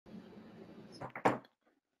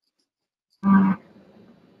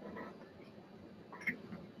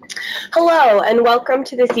Hello, and welcome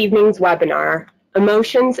to this evening's webinar,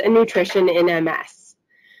 Emotions and Nutrition in MS.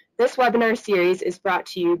 This webinar series is brought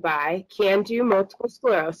to you by CAN-DO Multiple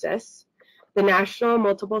Sclerosis, the National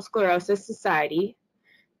Multiple Sclerosis Society,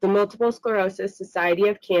 the Multiple Sclerosis Society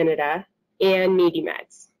of Canada, and Needy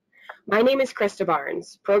Meds. My name is Krista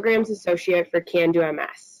Barnes, Programs Associate for CAN-DO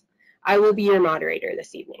MS. I will be your moderator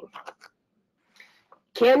this evening.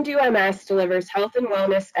 CAN-DO MS delivers health and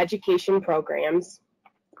wellness education programs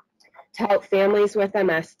to help families with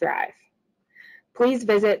MS thrive. Please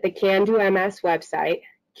visit the CAN-DO MS website,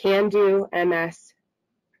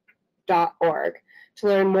 candoms.org, to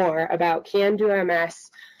learn more about CAN-DO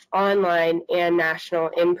MS online and national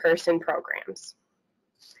in-person programs.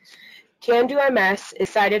 CAN-DO MS is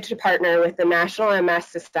excited to partner with the National MS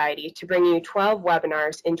Society to bring you 12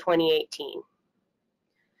 webinars in 2018.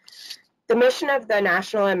 The mission of the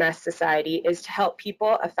National MS Society is to help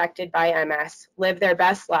people affected by MS live their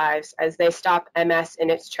best lives as they stop MS in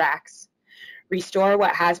its tracks, restore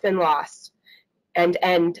what has been lost, and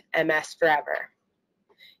end MS forever.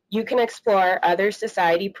 You can explore other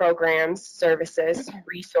society programs, services,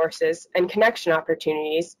 resources, and connection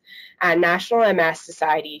opportunities at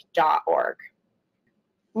nationalmssociety.org.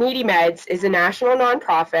 Needy Meds is a national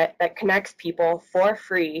nonprofit that connects people for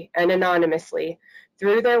free and anonymously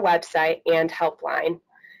through their website and helpline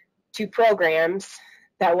to programs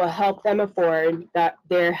that will help them afford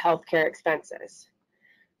their healthcare expenses.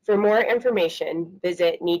 For more information,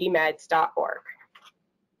 visit needymeds.org.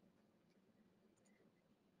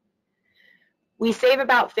 We save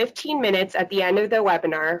about 15 minutes at the end of the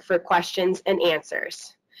webinar for questions and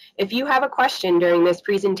answers. If you have a question during this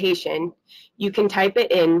presentation, you can type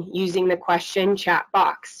it in using the question chat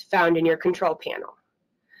box found in your control panel.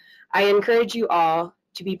 I encourage you all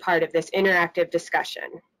to be part of this interactive discussion.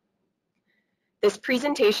 This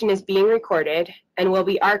presentation is being recorded and will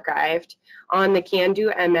be archived on the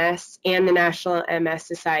CAN-DO MS and the National MS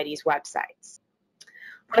Society's websites.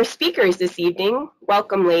 Our speakers this evening,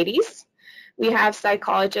 welcome ladies. We have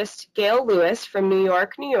psychologist Gayle Lewis from New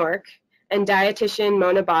York, New York, and dietitian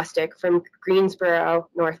Mona Bostick from Greensboro,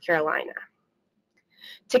 North Carolina.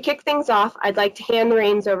 To kick things off, I'd like to hand the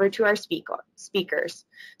reins over to our speakers.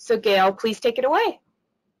 So Gayle, please take it away.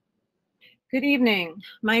 Good evening.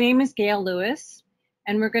 My name is Gayle Lewis,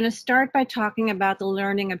 and we're going to start by talking about the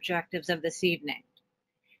learning objectives of this evening.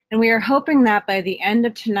 And we are hoping that by the end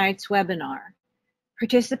of tonight's webinar,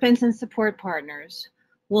 participants and support partners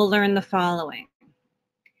will learn the following: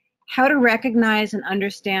 how to recognize and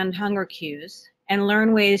understand hunger cues and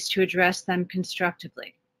learn ways to address them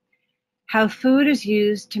constructively, how food is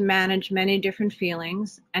used to manage many different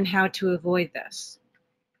feelings and how to avoid this,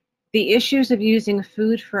 the issues of using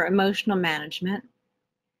food for emotional management,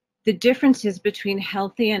 the differences between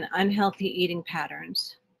healthy and unhealthy eating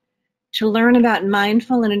patterns, to learn about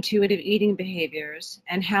mindful and intuitive eating behaviors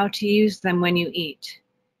and how to use them when you eat,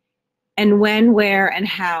 and when, where, and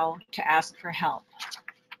how to ask for help.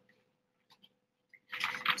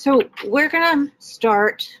 So we're going to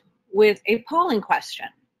start with a polling question.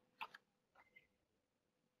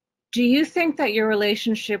 Do you think that your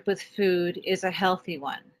relationship with food is a healthy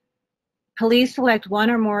one? Please select one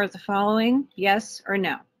or more of the following, yes or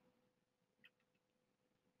no.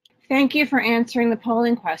 Thank you for answering the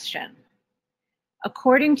polling question.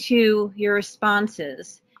 According to your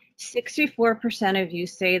responses, 64% of you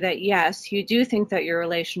say that yes, you do think that your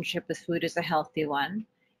relationship with food is a healthy one,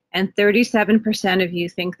 and 37% of you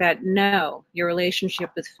think that no, your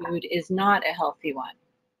relationship with food is not a healthy one.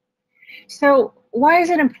 So why is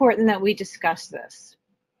it important that we discuss this?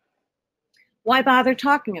 Why bother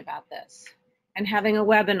talking about this and having a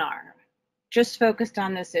webinar just focused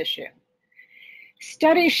on this issue?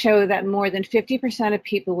 Studies show that more than 50% of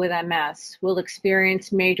people with MS will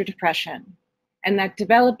experience major depression, and that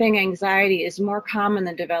developing anxiety is more common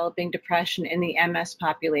than developing depression in the MS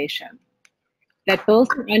population, that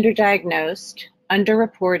both are underdiagnosed,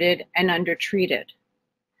 underreported, and undertreated.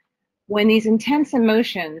 When these intense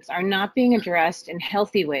emotions are not being addressed in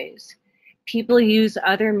healthy ways, people use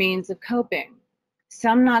other means of coping,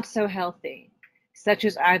 some not so healthy, such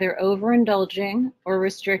as either overindulging or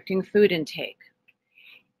restricting food intake.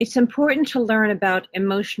 It's important to learn about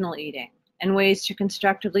emotional eating and ways to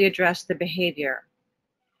constructively address the behavior.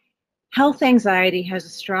 Health anxiety has a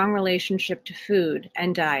strong relationship to food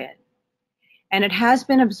and diet, and it has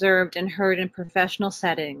been observed and heard in professional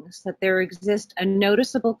settings that there exists a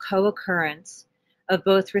noticeable co-occurrence of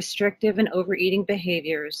both restrictive and overeating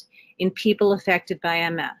behaviors in people affected by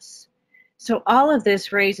MS. So all of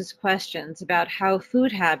this raises questions about how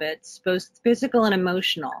food habits, both physical and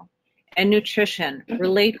emotional, and nutrition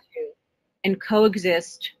relate to and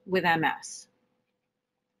coexist with MS?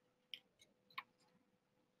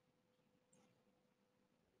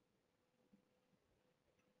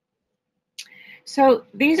 So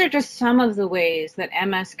these are just some of the ways that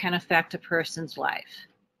MS can affect a person's life.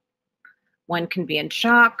 One can be in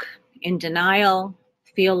shock, in denial,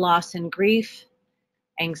 feel loss and grief,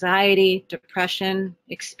 anxiety, depression,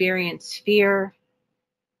 experience fear,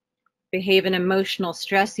 behave in emotional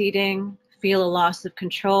stress eating, feel a loss of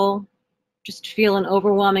control, just feel an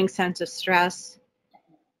overwhelming sense of stress,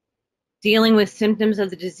 dealing with symptoms of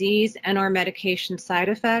the disease and or medication side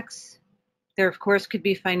effects. There, of course, could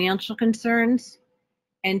be financial concerns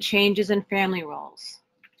and changes in family roles.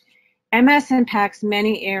 MS impacts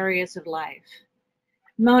many areas of life.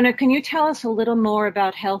 Mona, can you tell us a little more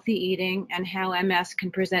about healthy eating and how MS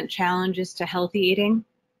can present challenges to healthy eating?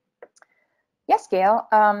 Yes, Gail,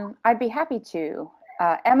 I'd be happy to.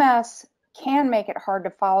 MS can make it hard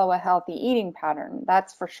to follow a healthy eating pattern,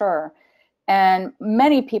 that's for sure. And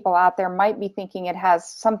many people out there might be thinking it has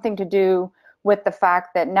something to do with the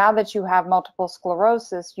fact that now that you have multiple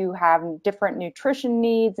sclerosis, you have different nutrition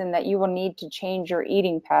needs and that you will need to change your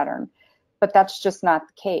eating pattern. But that's just not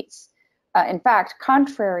the case. In fact,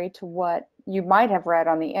 contrary to what you might have read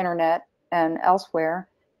on the internet and elsewhere,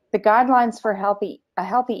 the guidelines for a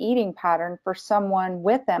healthy eating pattern for someone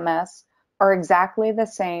with MS are exactly the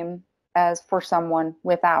same as for someone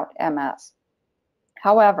without MS.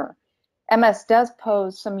 However, MS does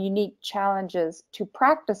pose some unique challenges to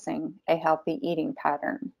practicing a healthy eating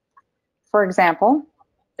pattern. For example,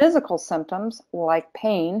 physical symptoms like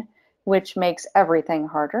pain, which makes everything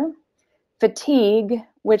harder, fatigue,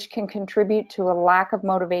 which can contribute to a lack of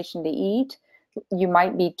motivation to eat. You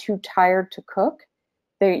might be too tired to cook.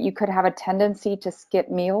 You could have a tendency to skip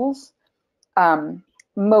meals.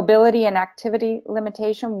 Mobility and activity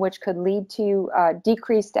limitation, which could lead to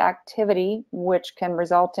decreased activity, which can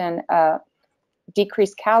result in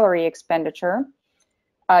decreased calorie expenditure.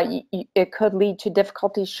 It could lead to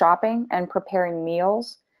difficulty shopping and preparing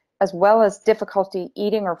meals, as well as difficulty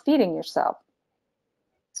eating or feeding yourself.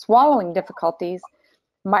 Swallowing difficulties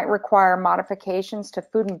might require modifications to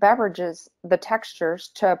food and beverages, the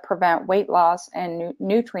textures, to prevent weight loss and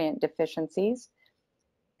nutrient deficiencies.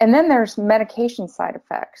 And then there's medication side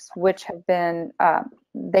effects, which have been,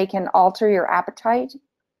 they can alter your appetite,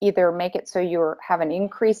 either make it so you have an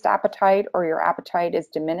increased appetite or your appetite is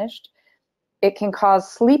diminished. It can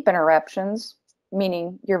cause sleep interruptions,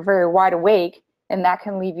 meaning you're very wide awake, and that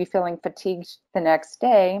can leave you feeling fatigued the next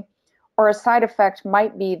day. Or a side effect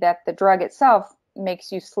might be that the drug itself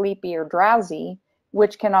makes you sleepy or drowsy,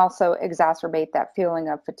 which can also exacerbate that feeling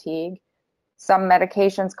of fatigue. Some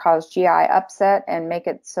medications cause GI upset and make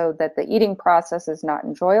it so that the eating process is not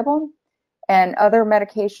enjoyable. And other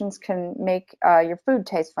medications can make your food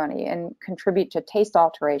taste funny and contribute to taste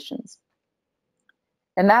alterations.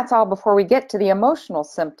 And that's all before we get to the emotional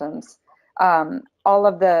symptoms. All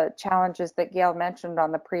of the challenges that Gail mentioned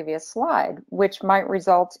on the previous slide, which might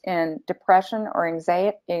result in depression or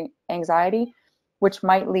anxiety, which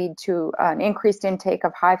might lead to an increased intake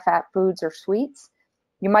of high-fat foods or sweets.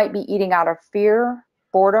 You might be eating out of fear,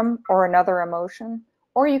 boredom, or another emotion,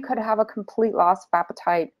 or you could have a complete loss of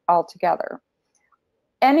appetite altogether.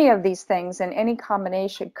 Any of these things in any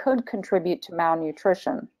combination could contribute to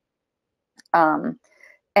malnutrition.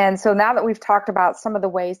 And so now that we've talked about some of the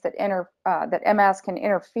ways that MS can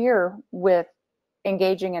interfere with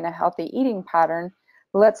engaging in a healthy eating pattern,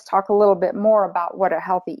 let's talk a little bit more about what a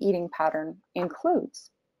healthy eating pattern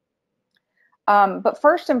includes. But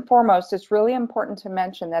first and foremost, it's really important to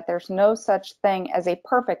mention that there's no such thing as a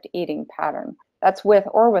perfect eating pattern. That's with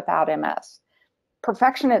or without MS.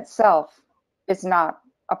 Perfection itself is not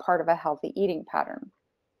a part of a healthy eating pattern.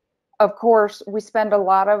 Of course, we spend a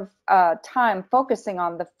lot of time focusing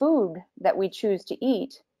on the food that we choose to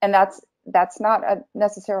eat, and that's not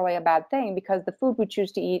necessarily a bad thing, because the food we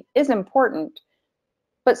choose to eat is important,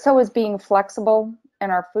 but so is being flexible in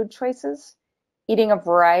our food choices, eating a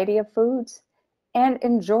variety of foods, and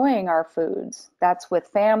enjoying our foods. That's with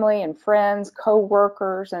family and friends,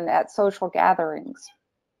 co-workers, and at social gatherings.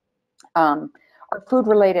 Our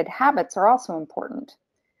food-related habits are also important.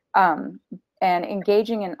 And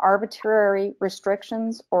engaging in arbitrary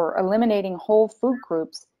restrictions or eliminating whole food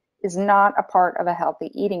groups is not a part of a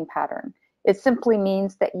healthy eating pattern. It simply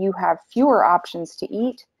means that you have fewer options to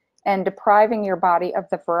eat and depriving your body of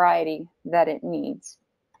the variety that it needs.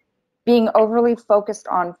 Being overly focused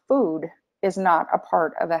on food is not a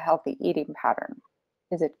part of a healthy eating pattern.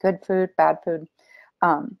 Is it good food, bad food?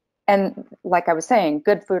 And like I was saying,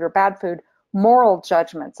 good food or bad food, moral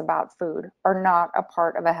judgments about food are not a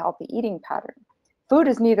part of a healthy eating pattern. Food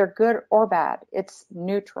is neither good or bad, it's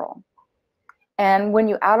neutral. And when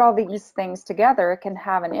you add all these things together, it can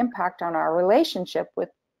have an impact on our relationship with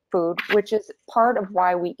food, which is part of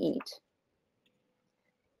why we eat.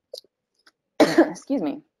 Excuse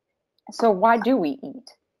me. So why do we eat?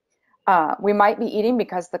 We might be eating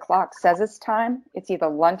because the clock says it's time. It's either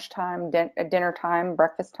lunchtime, dinner time,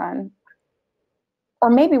 breakfast time. Or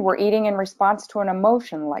maybe we're eating in response to an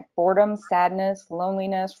emotion like boredom, sadness,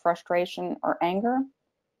 loneliness, frustration, or anger.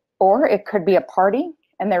 Or it could be a party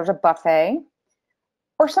and there's a buffet.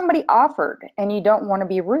 Or somebody offered and you don't want to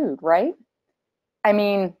be rude, right? I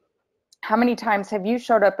mean, how many times have you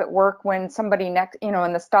showed up at work when somebody next, in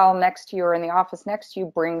the stall next to you or in the office next to you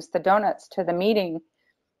brings the donuts to the meeting,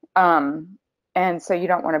 and so you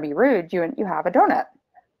don't want to be rude, you have a donut.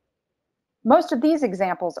 Most of these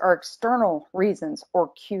examples are external reasons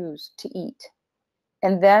or cues to eat.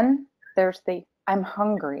 And then there's the I'm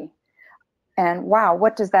hungry. And wow,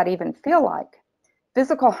 what does that even feel like?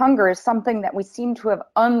 Physical hunger is something that we seem to have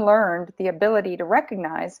unlearned the ability to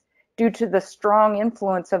recognize due to the strong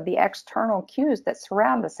influence of the external cues that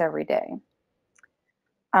surround us every day.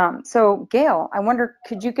 So Gayle, I wonder,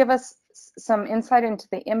 could you give us some insight into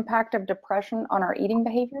the impact of depression on our eating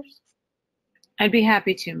behaviors? I'd be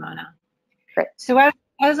happy to, Mona. Great. So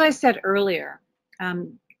as I said earlier,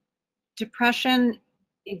 depression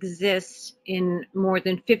exists in more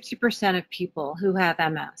than 50% of people who have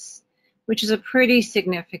MS, which is a pretty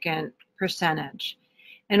significant percentage.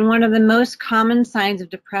 And one of the most common signs of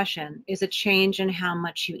depression is a change in how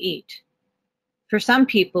much you eat. For some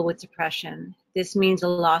people with depression, this means a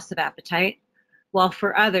loss of appetite, while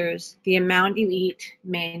for others, the amount you eat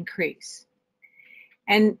may increase.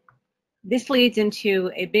 And this leads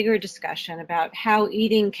into a bigger discussion about how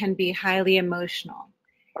eating can be highly emotional.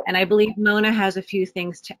 And I believe Mona has a few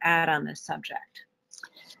things to add on this subject.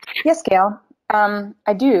 Yes, Gayle,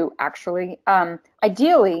 I do actually.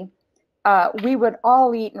 Ideally, we would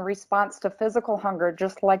all eat in response to physical hunger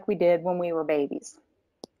just like we did when we were babies.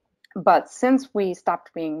 But since we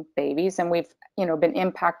stopped being babies and we've been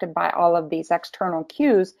impacted by all of these external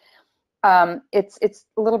cues, it's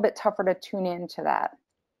a little bit tougher to tune into that.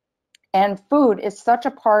 And food is such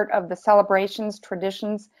a part of the celebrations,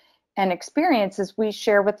 traditions, and experiences we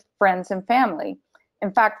share with friends and family.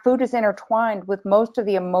 In fact, food is intertwined with most of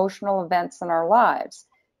the emotional events in our lives.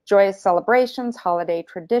 Joyous celebrations, holiday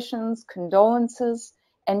traditions, condolences,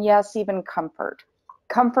 and yes, even comfort.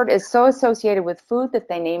 Comfort is so associated with food that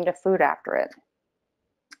they named a food after it.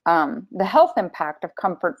 The health impact of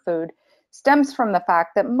comfort food stems from the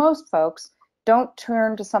fact that most folks don't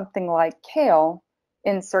turn to something like kale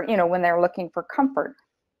when they're looking for comfort.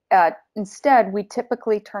 Instead, we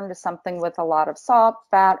typically turn to something with a lot of salt,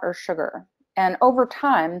 fat, or sugar. And over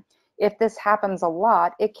time, if this happens a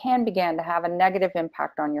lot, it can begin to have a negative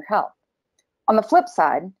impact on your health. On the flip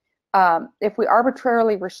side, if we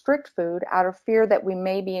arbitrarily restrict food out of fear that we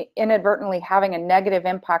may be inadvertently having a negative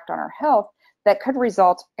impact on our health, that could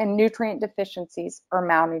result in nutrient deficiencies or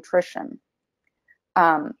malnutrition.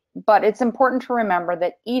 But it's important to remember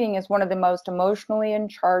that eating is one of the most emotionally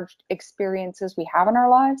charged experiences we have in our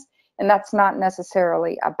lives, and that's not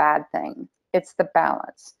necessarily a bad thing. It's the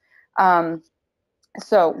balance.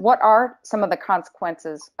 So what are some of the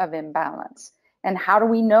consequences of imbalance? And how do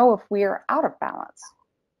we know if we are out of balance?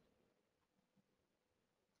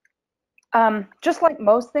 Just like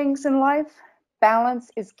most things in life,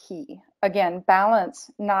 balance is key. Again,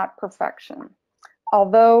 balance, not perfection.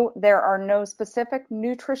 Although there are no specific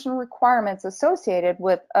nutrition requirements associated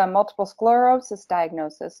with a multiple sclerosis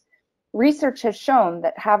diagnosis, research has shown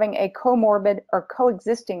that having a comorbid or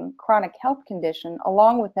coexisting chronic health condition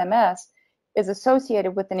along with MS is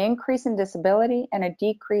associated with an increase in disability and a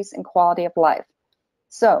decrease in quality of life.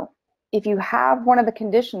 So if you have one of the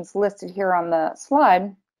conditions listed here on the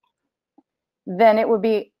slide, then it would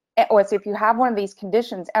be, if you have one of these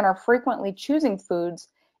conditions and are frequently choosing foods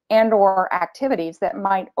and/or activities that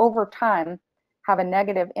might over time have a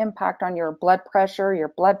negative impact on your blood pressure, your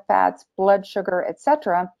blood fats, blood sugar,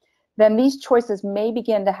 etc., then these choices may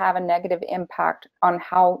begin to have a negative impact on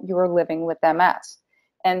how you're living with MS.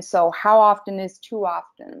 And so how often is too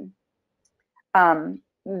often?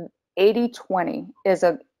 80-20 is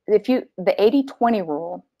the 80-20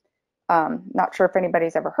 rule, not sure if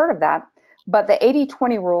anybody's ever heard of that, but the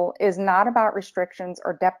 80-20 rule is not about restrictions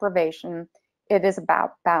or deprivation. It is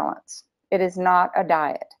about balance. It is not a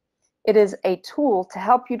diet. It is a tool to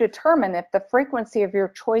help you determine if the frequency of your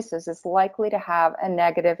choices is likely to have a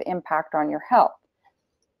negative impact on your health.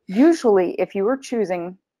 Usually, if you are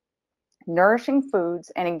choosing nourishing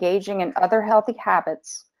foods and engaging in other healthy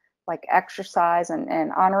habits like exercise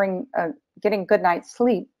and honoring getting a good night's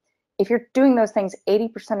sleep, if you're doing those things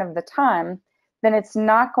 80% of the time, then it's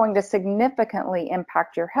not going to significantly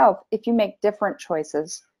impact your health if you make different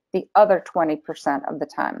choices the other 20% of the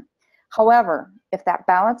time. However, if that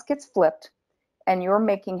balance gets flipped and you're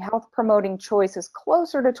making health promoting choices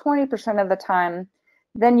closer to 20% of the time,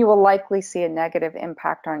 then you will likely see a negative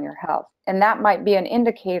impact on your health. And that might be an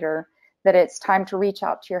indicator that it's time to reach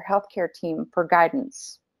out to your healthcare team for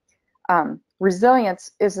guidance.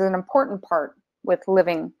 Resilience is an important part with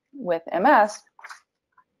living with MS,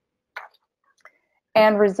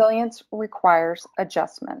 and resilience requires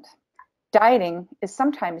adjustment. Dieting is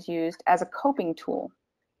sometimes used as a coping tool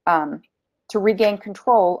to regain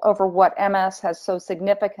control over what MS has so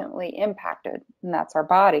significantly impacted, and that's our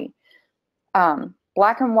body.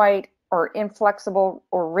 Black and white or inflexible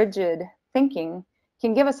or rigid thinking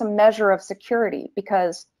can give us a measure of security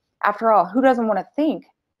because, after all, who doesn't want to think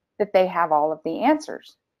that they have all of the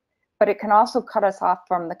answers? But it can also cut us off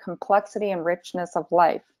from the complexity and richness of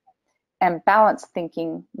life. And balanced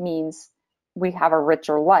thinking means we have a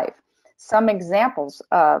richer life. Some examples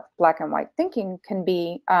of black and white thinking can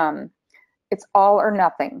be, it's all or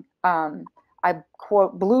nothing. I,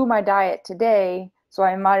 quote, blew my diet today, so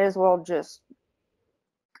I might as well just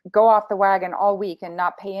go off the wagon all week and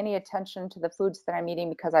not pay any attention to the foods that I'm eating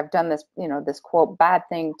because I've done this, this quote, bad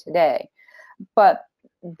thing today. But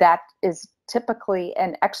that is typically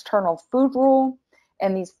an external food rule,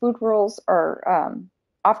 and these food rules are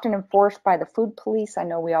often enforced by the food police. I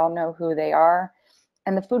know we all know who they are,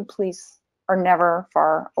 and the food police are never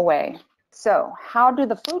far away. So how do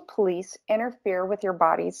the food police interfere with your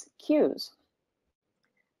body's cues?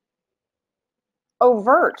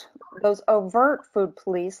 Those overt food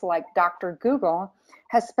police like Dr. Google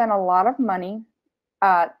has spent a lot of money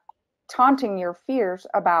taunting your fears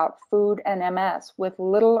about food and MS with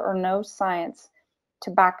little or no science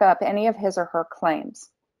to back up any of his or her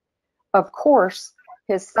claims. Of course,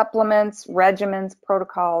 his supplements, regimens,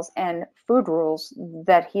 protocols, and food rules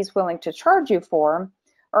that he's willing to charge you for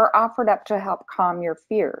are offered up to help calm your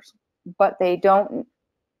fears, but they don't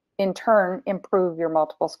in turn improve your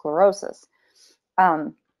multiple sclerosis.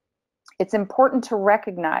 It's important to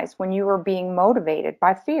recognize when you are being motivated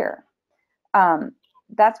by fear.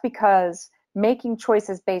 That's because making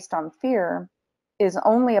choices based on fear is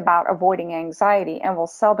only about avoiding anxiety and will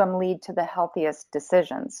seldom lead to the healthiest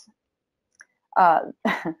decisions.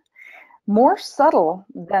 More subtle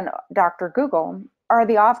than Dr. Google are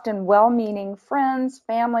the often well-meaning friends,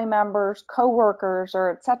 family members, co-workers,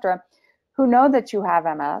 or etc., who know that you have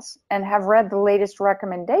MS and have read the latest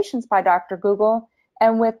recommendations by Dr. Google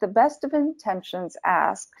and with the best of intentions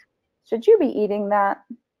ask, should you be eating that?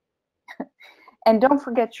 And don't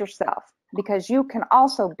forget yourself, because you can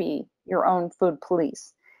also be your own food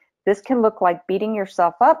police. This can look like beating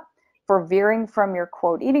yourself up for veering from your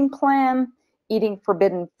quote eating plan, eating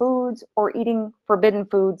forbidden foods, or eating forbidden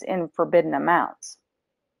foods in forbidden amounts.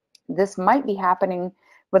 This might be happening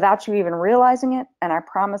without you even realizing it, and I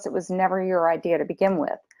promise it was never your idea to begin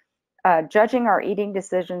with. Judging our eating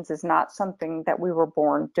decisions is not something that we were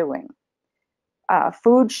born doing.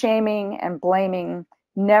 Food shaming and blaming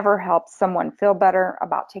never helps someone feel better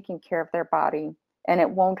about taking care of their body, and it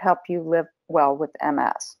won't help you live well with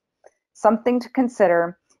MS. Something to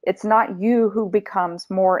consider, it's not you who becomes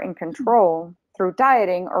more in control through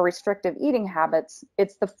dieting or restrictive eating habits,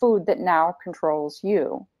 it's the food that now controls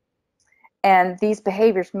you. And these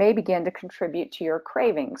behaviors may begin to contribute to your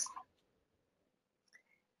cravings.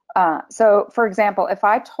 So, for example, if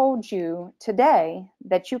I told you today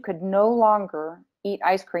that you could no longer eat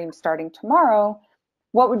ice cream starting tomorrow,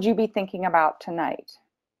 what would you be thinking about tonight,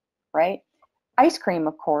 right? Ice cream,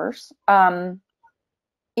 of course,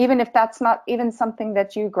 even if that's not even something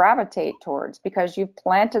that you gravitate towards because you've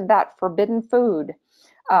planted that forbidden food.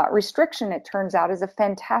 Restriction, it turns out, is a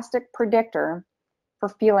fantastic predictor for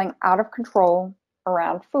feeling out of control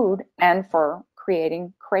around food and for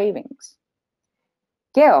creating cravings.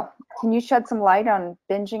 Gayle, can you shed some light on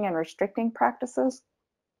binging and restricting practices?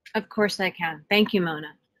 Of course I can. Thank you,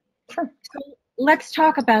 Mona. Sure. So let's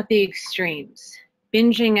talk about the extremes,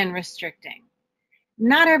 binging and restricting.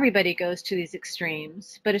 Not everybody goes to these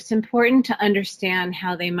extremes, but it's important to understand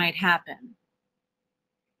how they might happen.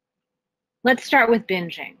 Let's start with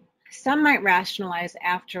binging. Some might rationalize,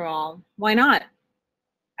 after all, why not?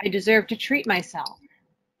 I deserve to treat myself.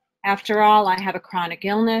 After all, I have a chronic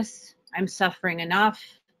illness. I'm suffering enough.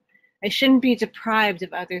 I shouldn't be deprived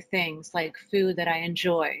of other things like food that I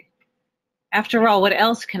enjoy. After all, what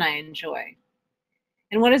else can I enjoy?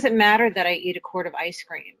 And what does it matter that I eat a quart of ice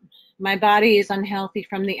cream? My body is unhealthy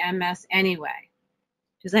from the MS anyway.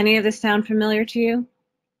 Does any of this sound familiar to you?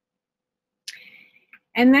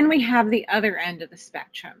 And then we have the other end of the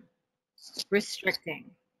spectrum,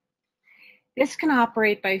 restricting. This can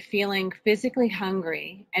operate by feeling physically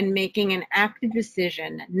hungry and making an active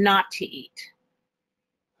decision not to eat.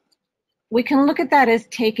 We can look at that as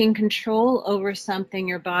taking control over something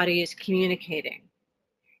your body is communicating.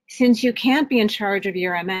 Since you can't be in charge of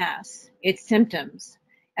your MS, its symptoms,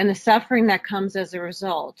 and the suffering that comes as a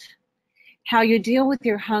result, how you deal with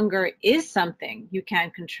your hunger is something you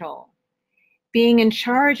can control. Being in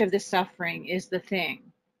charge of the suffering is the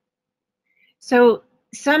thing. So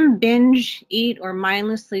some binge, eat, or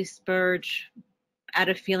mindlessly splurge out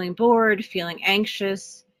of feeling bored, feeling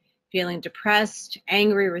anxious, feeling depressed,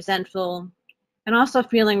 angry, resentful, and also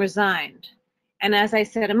feeling resigned. And as I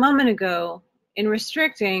said a moment ago, in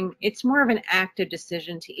restricting, it's more of an active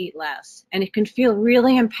decision to eat less. And it can feel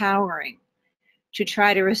really empowering to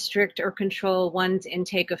try to restrict or control one's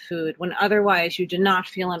intake of food when otherwise you do not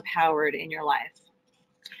feel empowered in your life.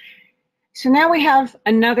 So now we have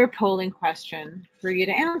another polling question for you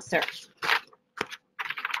to answer.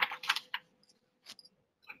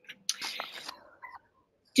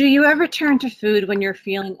 Do you ever turn to food when you're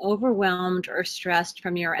feeling overwhelmed or stressed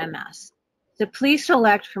from your MS? So please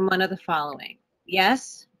select from one of the following: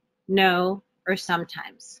 yes, no, or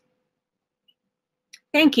sometimes.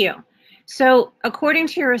 Thank you. So according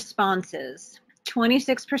to your responses,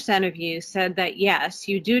 26% of you said that yes,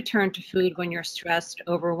 you do turn to food when you're stressed,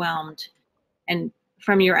 overwhelmed, and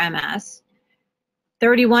from your MS.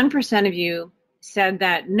 31% of you said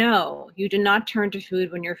that no, you do not turn to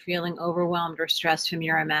food when you're feeling overwhelmed or stressed from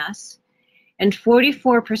your MS. And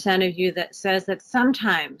 44% of you that says that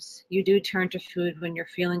sometimes you do turn to food when you're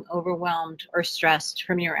feeling overwhelmed or stressed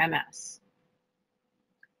from your MS.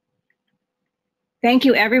 Thank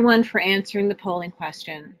you everyone for answering the polling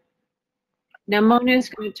question. Now Mona is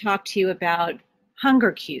going to talk to you about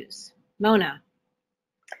hunger cues. Mona.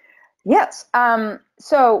 Yes.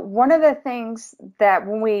 So one of the things that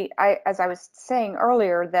as I was saying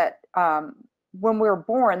earlier, that when we're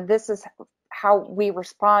born, this is how we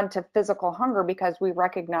respond to physical hunger, because we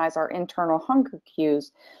recognize our internal hunger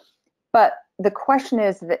cues. But the question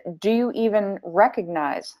is that, do you even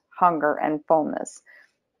recognize hunger and fullness?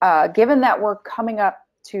 Given that we're coming up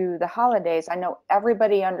to the holidays, I know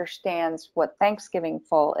everybody understands what Thanksgiving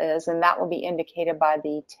full is, and that will be indicated by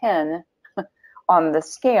the 10 on the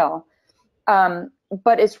scale.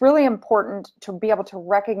 But it's really important to be able to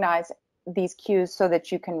recognize these cues so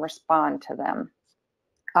that you can respond to them.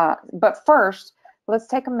 But first, let's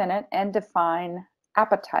take a minute and define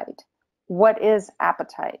appetite. What is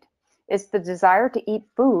appetite? It's the desire to eat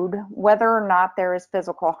food, whether or not there is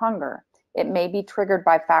physical hunger. It may be triggered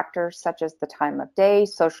by factors such as the time of day,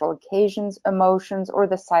 social occasions, emotions, or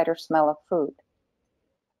the sight or smell of food.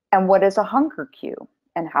 And what is a hunger cue,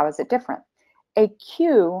 and how is it different? A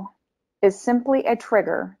cue is simply a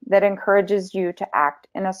trigger that encourages you to act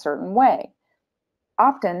in a certain way.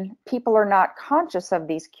 Often, people are not conscious of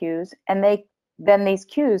these cues, and then these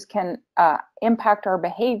cues can impact our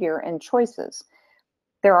behavior and choices.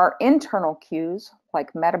 There are internal cues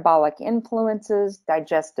like metabolic influences,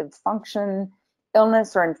 digestive function,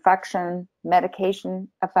 illness or infection, medication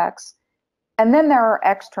effects. And then there are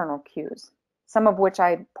external cues, some of which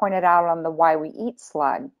I pointed out on the Why We Eat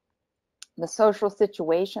slide. The social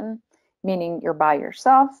situation, meaning you're by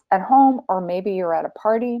yourself at home, or maybe you're at a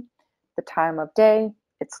party, the time of day,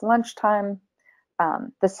 it's lunchtime,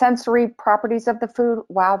 the sensory properties of the food,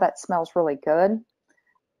 wow, that smells really good,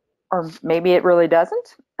 or maybe it really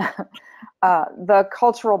doesn't. The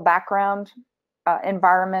cultural background,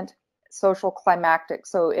 environment, social climactic.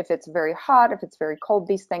 So if it's very hot, if it's very cold,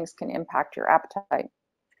 these things can impact your appetite.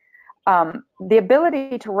 The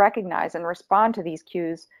ability to recognize and respond to these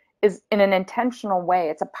cues is in an intentional way.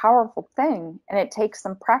 It's a powerful thing, and it takes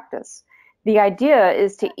some practice. The idea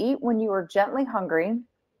is to eat when you are gently hungry,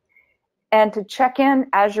 and to check in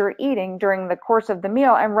as you're eating during the course of the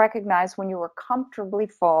meal and recognize when you are comfortably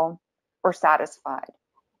full or satisfied.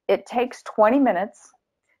 It takes 20 minutes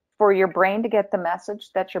for your brain to get the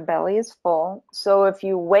message that your belly is full. So if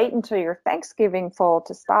you wait until you're Thanksgiving full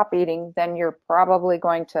to stop eating, then you're probably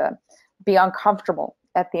going to be uncomfortable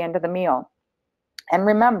at the end of the meal. And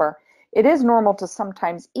remember, it is normal to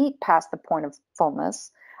sometimes eat past the point of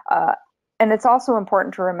fullness. And it's also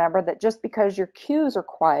important to remember that just because your cues are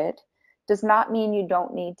quiet does not mean you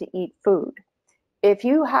don't need to eat food. If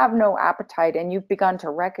you have no appetite and you've begun to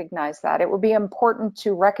recognize that, it will be important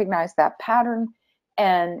to recognize that pattern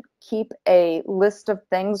and keep a list of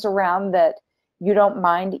things around that you don't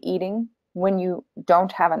mind eating when you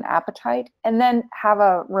don't have an appetite, and then have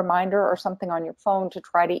a reminder or something on your phone to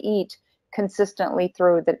try to eat consistently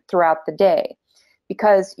throughout the day,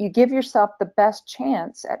 because you give yourself the best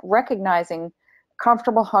chance at recognizing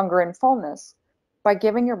comfortable hunger and fullness by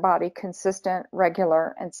giving your body consistent,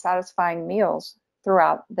 regular, and satisfying meals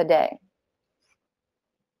throughout the day.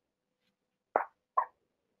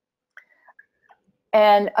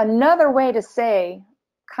 And another way to say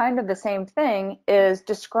kind of the same thing is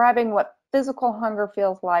describing what physical hunger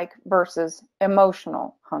feels like versus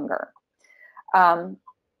emotional hunger.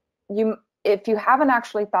 If you haven't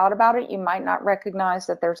actually thought about it, you might not recognize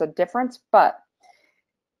that there's a difference, but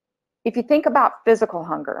if you think about physical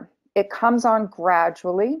hunger, it comes on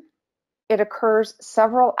gradually. It occurs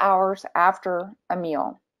several hours after a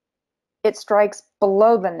meal. It strikes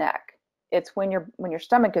below the neck. It's when your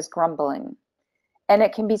stomach is grumbling. And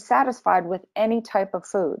it can be satisfied with any type of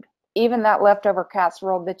food. Even that leftover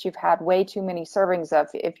casserole that you've had way too many servings of,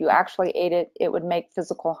 if you actually ate it, it would make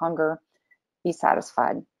physical hunger be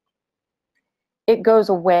satisfied. It goes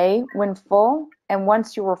away when full, and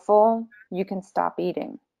once you are full, you can stop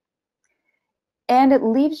eating. And it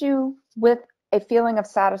leaves you with a feeling of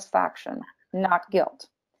satisfaction, not guilt.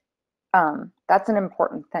 That's an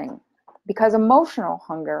important thing, because emotional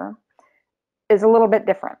hunger is a little bit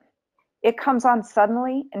different. It comes on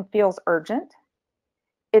suddenly and feels urgent.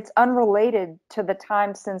 It's unrelated to the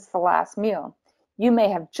time since the last meal. You may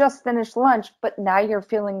have just finished lunch, but now you're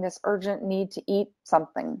feeling this urgent need to eat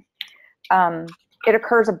something. It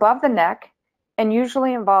occurs above the neck and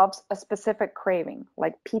usually involves a specific craving,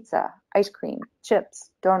 like pizza, ice cream,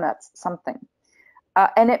 chips, donuts, something.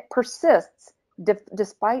 And it persists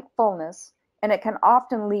despite fullness, and it can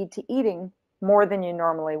often lead to eating more than you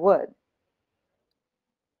normally would.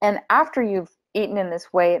 And after you've eaten in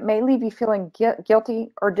this way, it may leave you feeling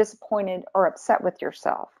guilty or disappointed or upset with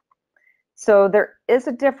yourself. So there is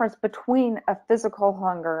a difference between a physical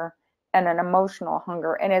hunger and an emotional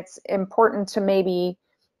hunger, and it's important to maybe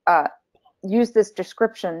use this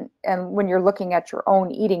description and when you're looking at your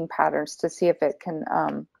own eating patterns to see if it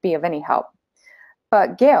can be of any help.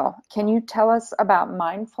 But Gayle, can you tell us about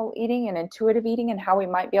mindful eating and intuitive eating and how we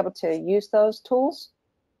might be able to use those tools?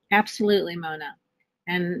 Absolutely, Mona.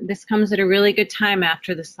 And this comes at a really good time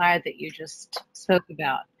after the slide that you just spoke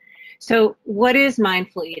about. So what is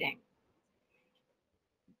mindful eating?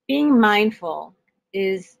 Being mindful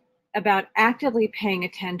is about actively paying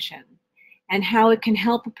attention and how it can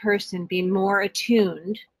help a person be more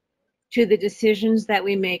attuned to the decisions that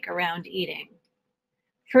we make around eating.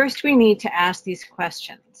 First, we need to ask these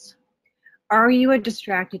questions. Are you a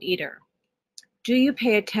distracted eater? Do you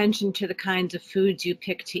pay attention to the kinds of foods you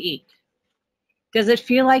pick to eat? Does it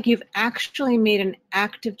feel like you've actually made an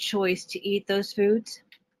active choice to eat those foods?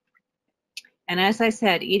 And as I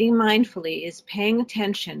said, eating mindfully is paying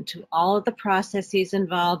attention to all of the processes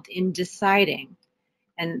involved in deciding.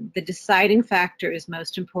 And the deciding factor is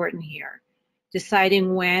most important here.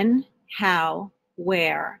 Deciding when, how,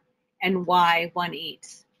 where, and why one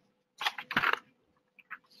eats.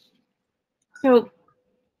 So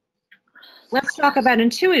let's talk about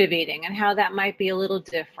intuitive eating and how that might be a little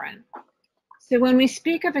different. So when we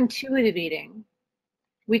speak of intuitive eating,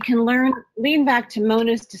 we can lean back to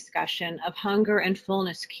Mona's discussion of hunger and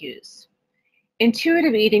fullness cues.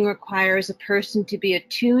 Intuitive eating requires a person to be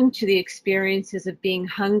attuned to the experiences of being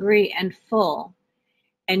hungry and full,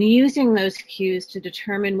 and using those cues to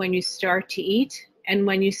determine when you start to eat and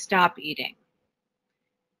when you stop eating.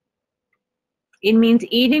 It means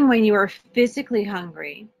eating when you are physically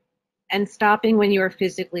hungry and stopping when you are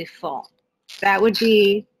physically full. That would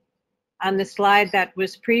be on the slide that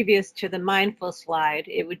was previous to the mindful slide.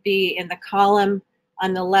 It would be in the column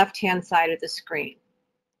on the left-hand side of the screen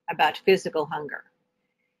about physical hunger.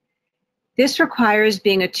 This requires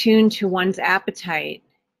being attuned to one's appetite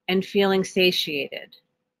and feeling satiated.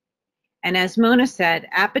 And as Mona said,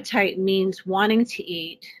 appetite means wanting to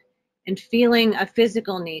eat and feeling a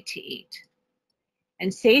physical need to eat.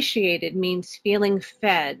 And satiated means feeling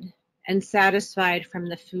fed and satisfied from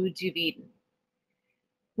the foods you've eaten.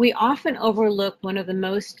 We often overlook one of the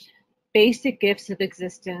most basic gifts of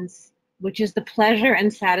existence, which is the pleasure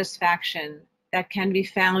and satisfaction that can be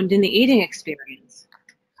found in the eating experience.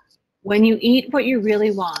 When you eat what you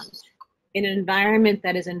really want in an environment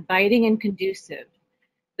that is inviting and conducive,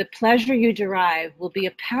 the pleasure you derive will be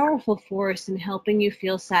a powerful force in helping you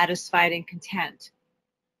feel satisfied and content.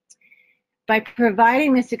 By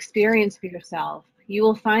providing this experience for yourself, you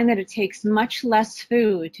will find that it takes much less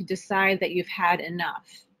food to decide that you've had enough.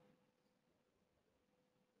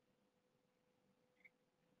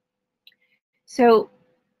 So,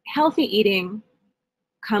 healthy eating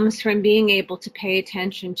comes from being able to pay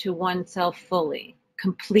attention to oneself fully,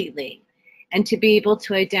 completely, and to be able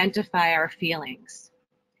to identify our feelings.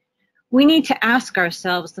 We need to ask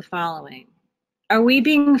ourselves the following. Are we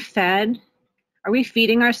being fed? Are we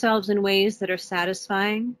feeding ourselves in ways that are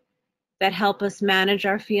satisfying, that help us manage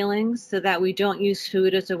our feelings so that we don't use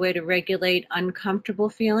food as a way to regulate uncomfortable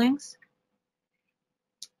feelings?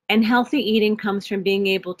 And healthy eating comes from being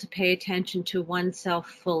able to pay attention to oneself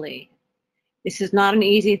fully. This is not an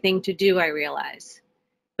easy thing to do, I realize,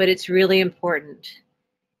 but it's really important.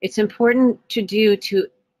 It's important to do to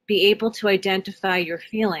be able to identify your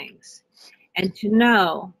feelings and to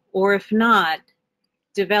know, or if not,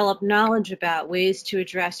 develop knowledge about ways to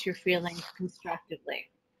address your feelings constructively.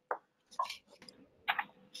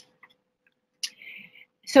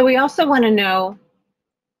 So we also want to know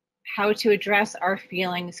how to address our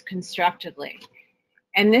feelings constructively.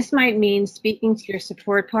 And this might mean speaking to your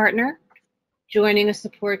support partner, joining a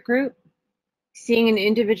support group, seeing an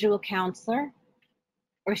individual counselor,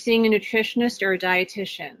 or seeing a nutritionist or a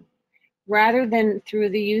dietitian, rather than through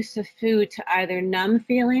the use of food to either numb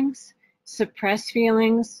feelings, suppress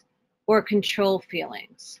feelings, or control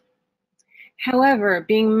feelings. However,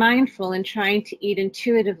 being mindful and trying to eat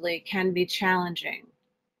intuitively can be challenging.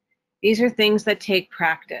 These are things that take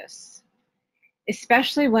practice,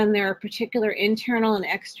 especially when there are particular internal and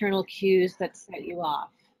external cues that set you off,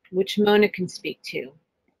 which Mona can speak to.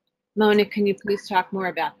 Mona, can you please talk more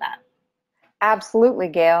about that? Absolutely,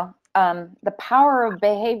 Gayle. The power of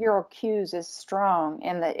behavioral cues is strong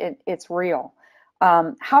and it's real.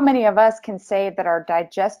 How many of us can say that our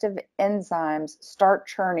digestive enzymes start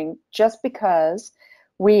churning just because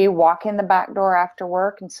we walk in the back door after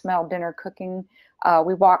work and smell dinner cooking?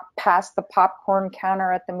 We walk past the popcorn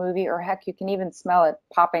counter at the movie, or heck, you can even smell it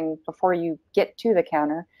popping before you get to the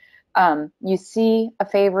counter. You see a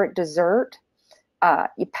favorite dessert.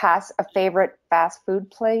 You pass a favorite fast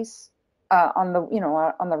food place on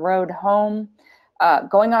the road home.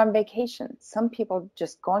 Going on vacation. Some people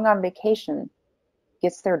just going on vacation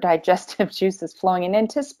gets their digestive juices flowing in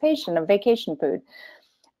anticipation of vacation food.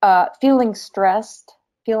 Feeling stressed,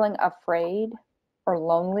 feeling afraid or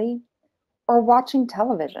lonely, or watching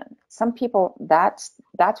television. Some people, that's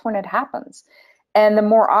when it happens. And the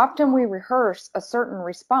more often we rehearse a certain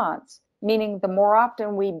response, meaning the more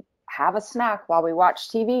often we have a snack while we watch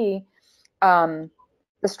TV, the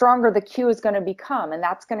stronger the cue is going to become. And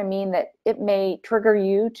that's going to mean that it may trigger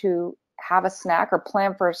you to have a snack or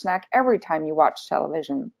plan for a snack every time you watch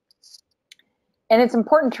television. And it's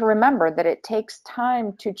important to remember that it takes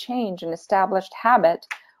time to change an established habit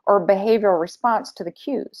or behavioral response to the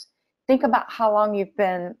cues. Think about how long you've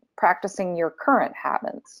been practicing your current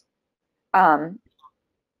habits.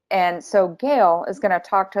 And so Gayle is going to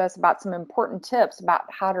talk to us about some important tips about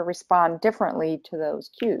how to respond differently to those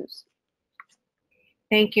cues.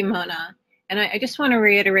 Thank you, Mona. And I just want to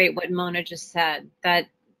reiterate what Mona just said, that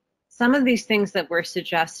some of these things that we're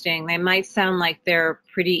suggesting, they might sound like they're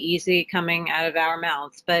pretty easy coming out of our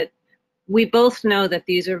mouths, but we both know that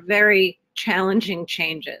these are very challenging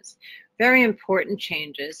changes, very important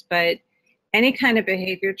changes, but any kind of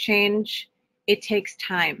behavior change, it takes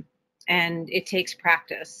time and it takes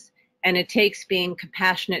practice and it takes being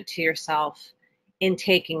compassionate to yourself in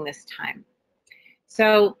taking this time.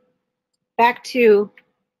 So back to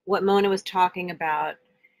what Mona was talking about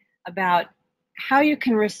how you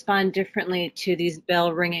can respond differently to these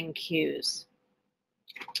bell ringing cues.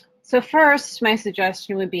 So first, my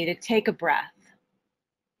suggestion would be to take a breath.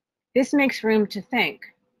 This makes room to think.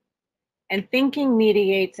 And thinking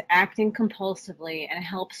mediates acting compulsively and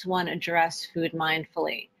helps one address food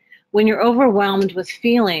mindfully. When you're overwhelmed with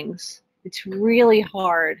feelings, it's really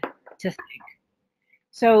hard to think.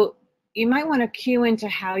 So you might want to cue into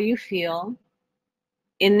how you feel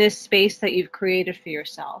in this space that you've created for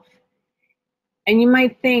yourself. And you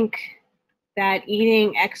might think that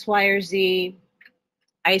eating X, Y, or Z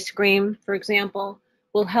ice cream, for example,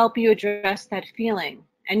 will help you address that feeling.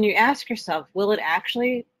 And you ask yourself, will it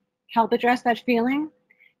actually help address that feeling?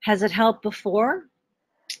 Has it helped before?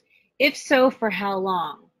 If so, for how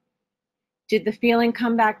long? Did the feeling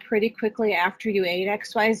come back pretty quickly after you ate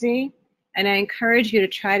XYZ? And I encourage you to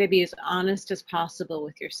try to be as honest as possible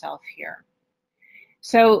with yourself here.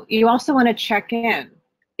 So you also want to check in.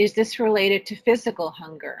 Is this related to physical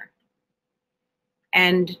hunger?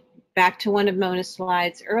 And back to one of Mona's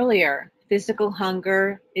slides earlier, physical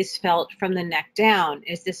hunger is felt from the neck down.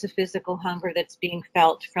 Is this a physical hunger that's being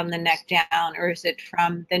felt from the neck down, or is it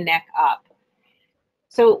from the neck up?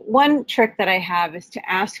 So one trick that I have is to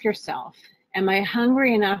ask yourself, am I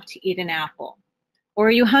hungry enough to eat an apple? Or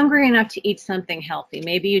are you hungry enough to eat something healthy?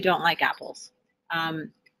 Maybe you don't like apples.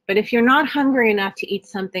 But if you're not hungry enough to eat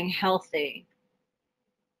something healthy,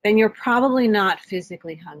 then you're probably not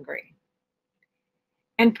physically hungry.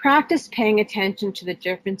 And practice paying attention to the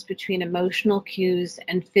difference between emotional cues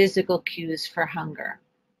and physical cues for hunger.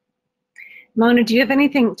 Mona, do you have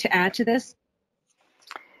anything to add to this?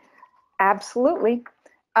 Absolutely.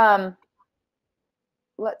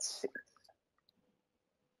 Let's see.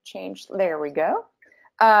 Change. There we go.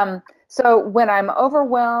 So when I'm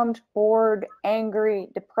overwhelmed, bored, angry,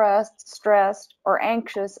 depressed, stressed, or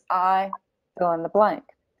anxious, I fill in the blank.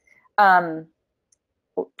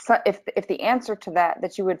 So if the answer to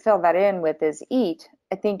that you would fill that in with is eat,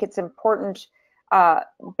 I think it's important,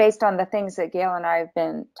 based on the things that Gayle and I have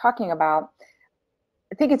been talking about,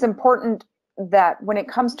 I think it's important that when it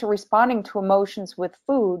comes to responding to emotions with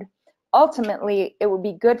food, ultimately it would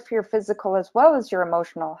be good for your physical as well as your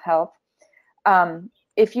emotional health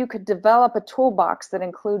if you could develop a toolbox that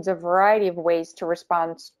includes a variety of ways to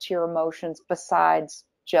respond to your emotions besides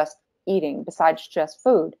just eating, besides just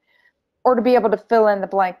food, or to be able to fill in the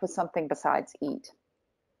blank with something besides eat.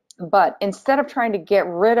 But instead of trying to get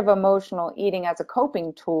rid of emotional eating as a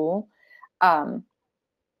coping tool,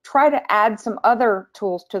 try to add some other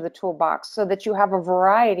tools to the toolbox so that you have a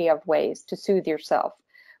variety of ways to soothe yourself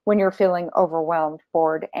when you're feeling overwhelmed,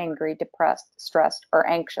 bored, angry, depressed, stressed, or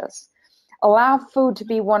anxious. Allow food to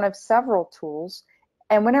be one of several tools,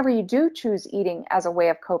 and whenever you do choose eating as a way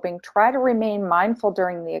of coping, try to remain mindful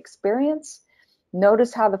during the experience.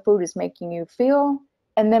 Notice how the food is making you feel,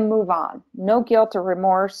 and then move on. No guilt or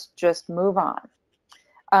remorse, just move on.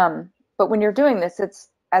 But when you're doing this, it's,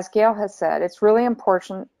 as Gayle has said, it's really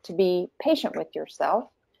important to be patient with yourself,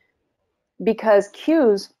 because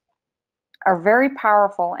cues are very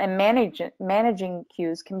powerful, and managing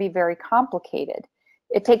cues can be very complicated.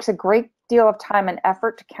 It takes a great deal of time and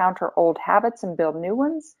effort to counter old habits and build new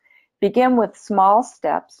ones. Begin with small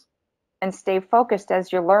steps and stay focused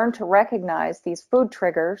as you learn to recognize these food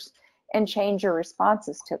triggers and change your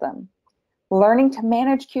responses to them. Learning to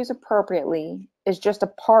manage cues appropriately is just a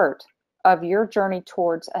part of your journey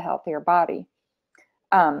towards a healthier body.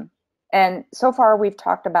 And so far we've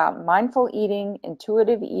talked about mindful eating,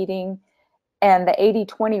 intuitive eating, and the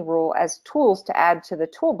 80-20 rule as tools to add to the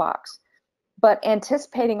toolbox. But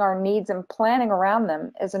anticipating our needs and planning around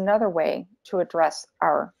them is another way to address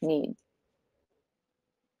our needs.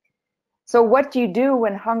 So what do you do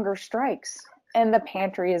when hunger strikes and the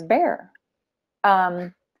pantry is bare?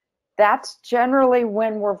 That's generally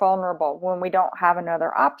when we're vulnerable. When we don't have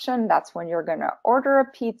another option, that's when you're going to order a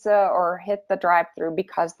pizza or hit the drive-thru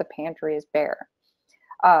because the pantry is bare.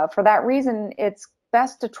 For that reason, it's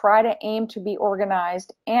best to try to aim to be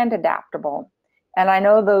organized and adaptable. And I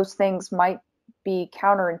know those things might be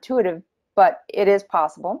counterintuitive, but it is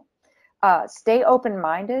possible. Stay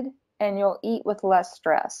open-minded and you'll eat with less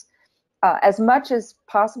stress. As much as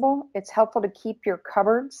possible, it's helpful to keep your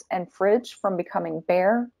cupboards and fridge from becoming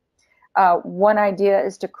bare. One idea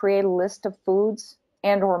is to create a list of foods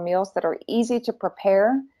and or meals that are easy to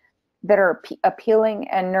prepare, that are appealing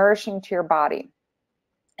and nourishing to your body.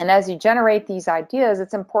 And as you generate these ideas,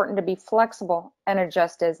 it's important to be flexible and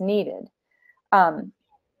adjust as needed.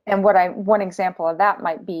 And one example of that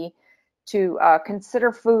might be to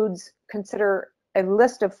consider a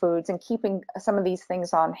list of foods and keeping some of these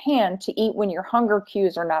things on hand to eat when your hunger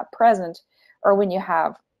cues are not present or when you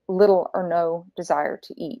have little or no desire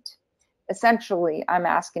to eat. Essentially, I'm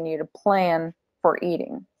asking you to plan for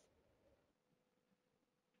eating.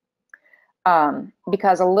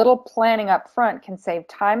 Because a little planning up front can save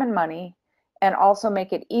time and money and also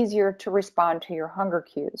make it easier to respond to your hunger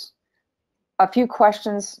cues. A few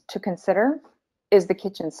questions to consider: is the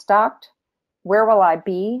kitchen stocked? Where will I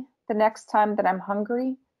be the next time that I'm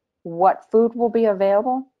hungry? What food will be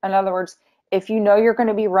available? In other words, if you know you're going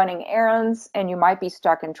to be running errands and you might be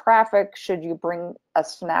stuck in traffic, should you bring a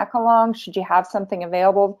snack along? Should you have something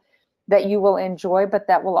available that you will enjoy but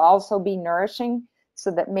that will also be nourishing,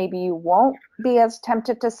 so that maybe you won't be as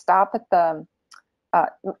tempted to stop at the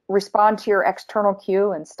respond to your external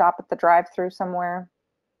cue and stop at the drive-thru somewhere?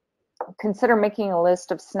 Consider making a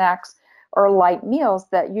list of snacks or light meals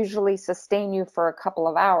that usually sustain you for a couple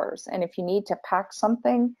of hours. And if you need to pack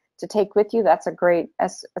something to take with you, that's a great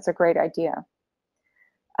idea.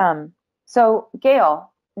 So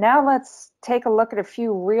Gayle, now let's take a look at a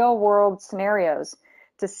few real-world scenarios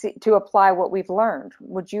to apply what we've learned.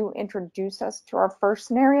 Would you introduce us to our first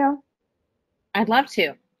scenario? I'd love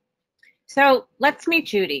to. So let's meet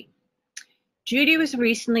Judy. Judy was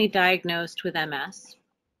recently diagnosed with MS.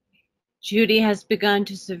 Judy has begun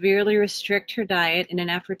to severely restrict her diet in an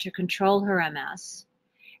effort to control her MS.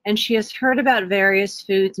 and she has heard about various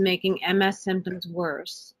foods making MS symptoms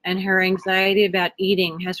worse, and her anxiety about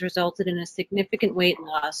eating has resulted in a significant weight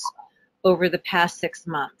loss over the past 6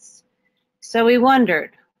 months. So we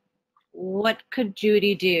wondered, what could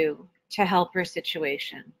Judy do to help her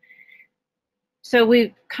situation? So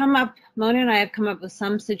Mona and I have come up with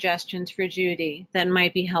some suggestions for Judy that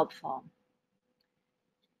might be helpful.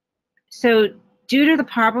 So due to the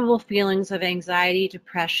probable feelings of anxiety,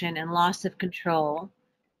 depression, and loss of control,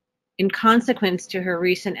 in consequence to her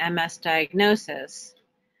recent MS diagnosis,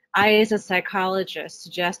 I, as a psychologist,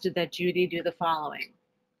 suggested that Judy do the following.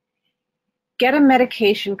 Get a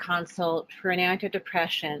medication consult for an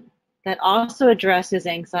antidepressant that also addresses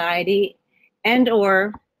anxiety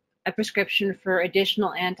and/or a prescription for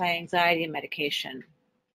additional anti-anxiety medication.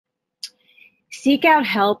 Seek out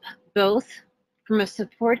help both from a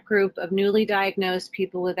support group of newly diagnosed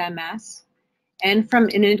people with MS and from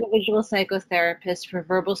an individual psychotherapist for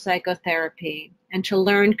verbal psychotherapy, and to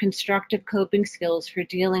learn constructive coping skills for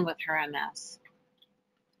dealing with her MS.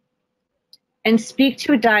 And speak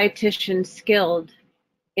to a dietitian skilled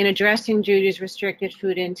in addressing Judy's restricted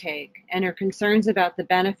food intake and her concerns about the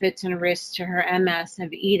benefits and risks to her MS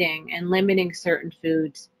of eating and limiting certain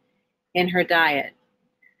foods in her diet.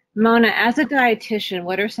 Mona, as a dietitian,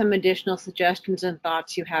 what are some additional suggestions and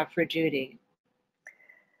thoughts you have for Judy?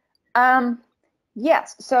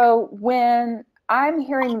 Yes, so when I'm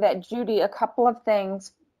hearing that Judy, a couple of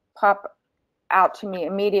things pop out to me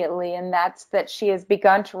immediately, and that's that she has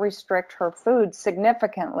begun to restrict her food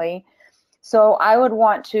significantly. So I would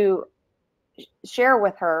want to share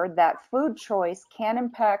with her that food choice can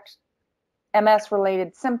impact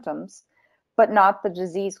MS-related symptoms, but not the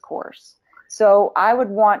disease course. So I would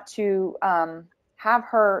want to have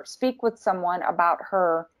her speak with someone about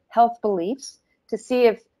her health beliefs to see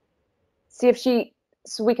if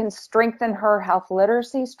so we can strengthen her health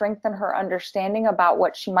literacy, strengthen her understanding about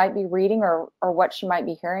what she might be reading or what she might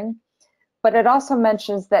be hearing. But it also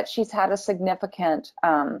mentions that she's had a significant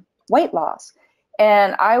weight loss.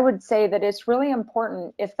 And I would say that it's really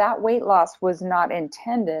important, if that weight loss was not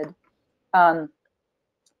intended.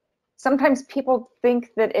 Sometimes people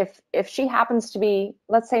think that if she happens to be,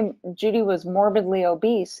 let's say Judy was morbidly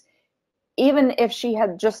obese, even if she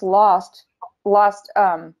had just lost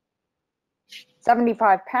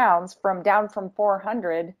 75 pounds down from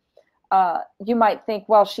 400, you might think,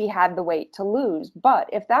 well, she had the weight to lose. But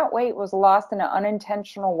if that weight was lost in an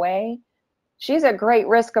unintentional way, she's at great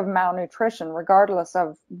risk of malnutrition, regardless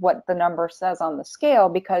of what the number says on the scale,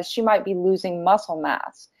 because she might be losing muscle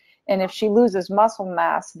mass. And if she loses muscle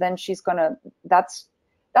mass, then that's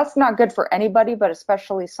not good for anybody, but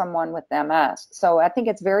especially someone with MS. So I think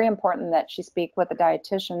it's very important that she speak with a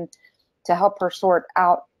dietitian to help her sort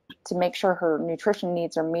out, to make sure her nutrition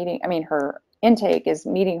needs are her intake is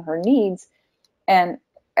meeting her needs, and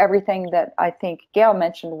everything that I think Gayle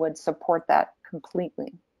mentioned would support that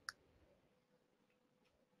completely.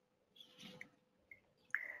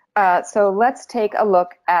 So let's take a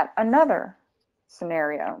look at another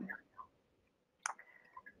scenario.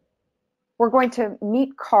 We're going to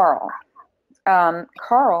meet Carl.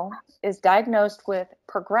 Carl is diagnosed with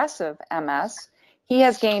progressive MS. He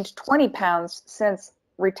has gained 20 pounds since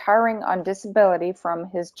retiring on disability from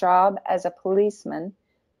his job as a policeman.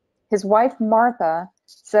 His wife, Martha,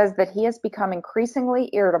 says that he has become increasingly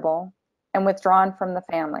irritable and withdrawn from the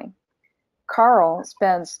family. Carl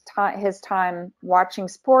spends his time watching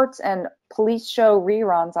sports and police show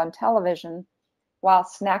reruns on television while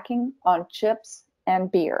snacking on chips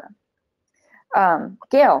and beer.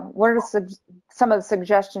 Gayle, what are some of the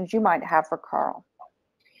suggestions you might have for Carl?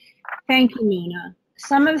 Thank you, Mona.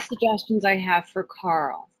 Some of the suggestions I have for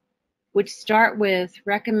Carl would start with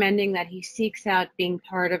recommending that he seeks out being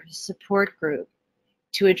part of a support group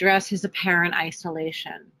to address his apparent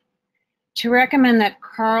isolation. To recommend that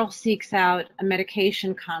Carl seeks out a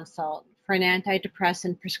medication consult for an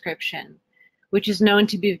antidepressant prescription, which is known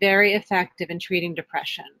to be very effective in treating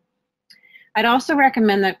depression. I'd also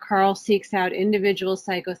recommend that Carl seeks out individual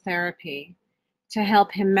psychotherapy to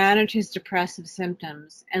help him manage his depressive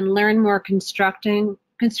symptoms and learn more constructive,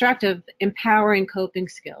 empowering coping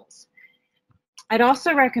skills. I'd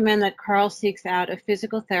also recommend that Carl seeks out a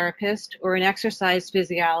physical therapist or an exercise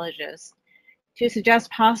physiologist to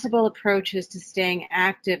suggest possible approaches to staying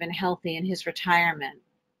active and healthy in his retirement.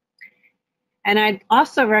 And I'd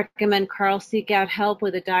also recommend Carl seek out help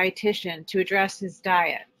with a dietitian to address his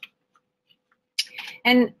diet.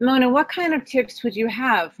 And Mona, what kind of tips would you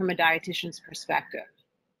have from a dietitian's perspective?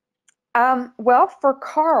 Well, for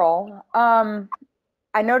Carl,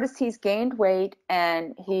 I noticed he's gained weight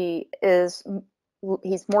and he is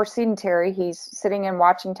he's more sedentary. He's sitting and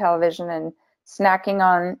watching television and snacking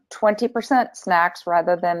on 20% snacks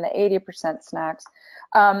rather than the 80% snacks.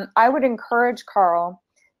 I would encourage Carl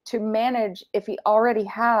to manage, if he already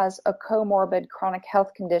has a comorbid chronic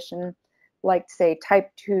health condition, like say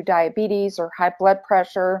type 2 diabetes or high blood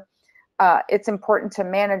pressure, it's important to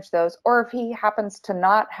manage those. Or if he happens to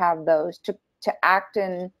not have those, to act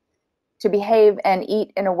in, to behave and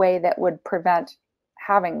eat in a way that would prevent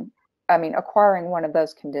acquiring one of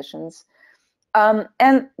those conditions.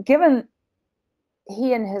 And given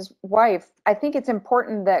he and his wife, I think it's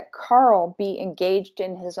important that Carl be engaged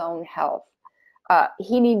in his own health.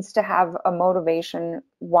 He needs to have a motivation.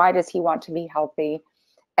 Why does he want to be healthy?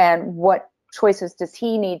 And what choices does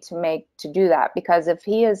he need to make to do that? Because if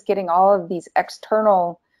he is getting all of these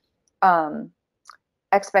external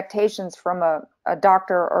expectations from a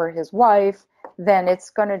doctor or his wife, then it's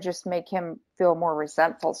going to just make him feel more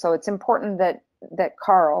resentful. So it's important that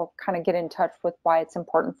Carl kind of get in touch with why it's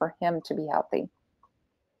important for him to be healthy.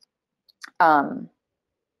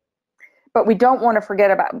 But we don't want to forget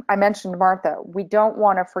about, I mentioned Martha, we don't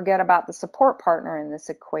want to forget about the support partner in this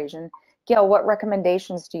equation. Gayle, what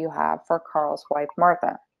recommendations do you have for Carl's wife,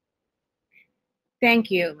 Martha?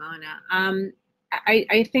 Thank you, Mona.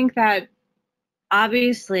 I think that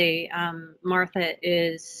obviously Martha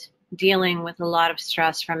is dealing with a lot of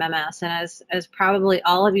stress from MS, and as probably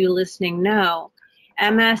all of you listening know,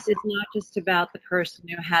 MS is not just about the person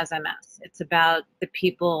who has MS. It's about the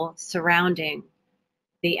people surrounding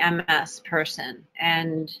the MS person.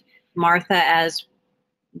 And Martha, as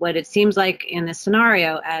what it seems like in the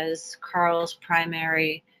scenario, as Carl's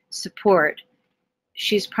primary support,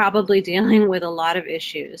 she's probably dealing with a lot of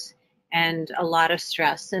issues and a lot of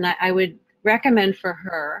stress. And I would recommend for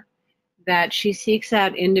her that she seeks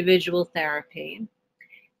out individual therapy,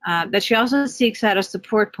 that she also seeks out a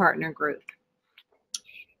support partner group,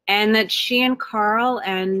 and that she and Carl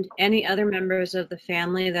and any other members of the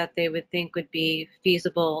family that they would think would be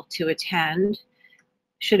feasible to attend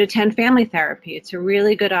should attend family therapy. It's a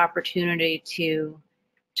really good opportunity to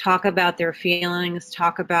talk about their feelings,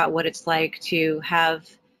 talk about what it's like to have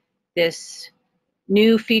this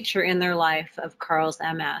new feature in their life of Carl's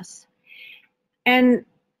MS. And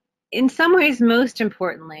in some ways, most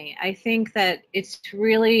importantly, I think that it's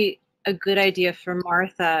really a good idea for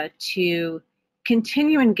Martha to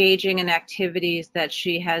continue engaging in activities that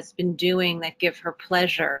she has been doing that give her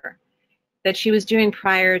pleasure, that she was doing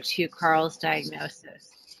prior to Carl's diagnosis.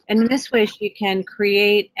 And in this way, she can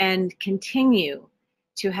create and continue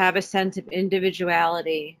to have a sense of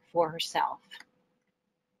individuality for herself.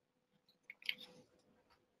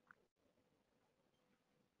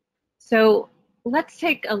 So let's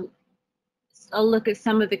take a look at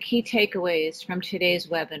some of the key takeaways from today's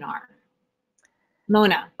webinar.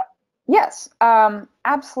 Mona. Yes,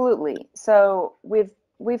 absolutely. So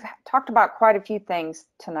we've talked about quite a few things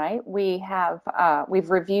tonight. We've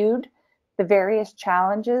reviewed the various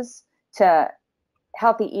challenges to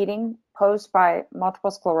healthy eating posed by multiple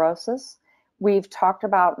sclerosis. We've talked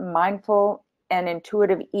about mindful and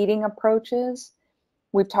intuitive eating approaches.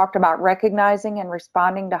 We've talked about recognizing and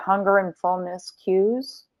responding to hunger and fullness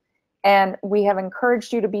cues. And we have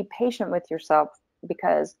encouraged you to be patient with yourself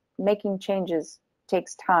because making changes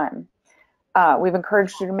takes time. We've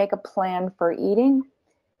encouraged you to make a plan for eating.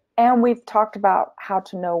 And we've talked about how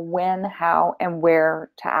to know when, how, and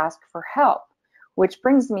where to ask for help, which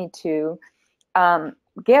brings me to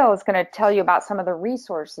Gayle is going to tell you about some of the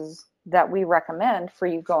resources that we recommend for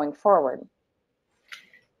you going forward.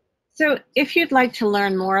 So if you'd like to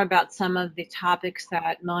learn more about some of the topics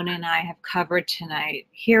that Mona and I have covered tonight,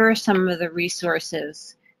 here are some of the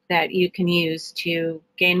resources that you can use to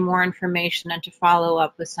gain more information and to follow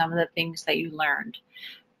up with some of the things that you learned.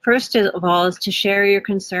 First of all is to share your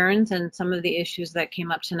concerns and some of the issues that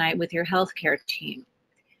came up tonight with your healthcare team.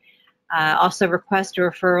 Also request a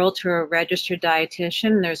referral to a registered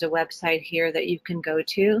dietitian. There's a website here that you can go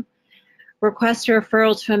to. Request a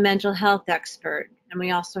referral to a mental health expert. And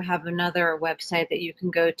we also have another website that you can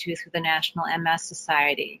go to through the National MS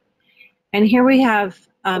Society. And here we have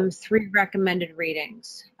 3 recommended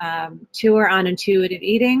readings. 2 are on intuitive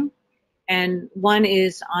eating, and 1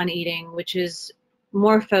 is on eating, which is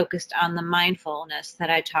more focused on the mindfulness that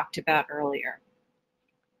I talked about earlier.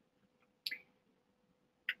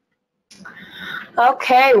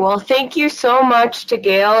 Okay, well, thank you so much to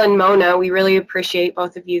Gayle and Mona. We really appreciate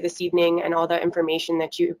both of you this evening and all the information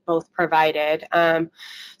that you both provided.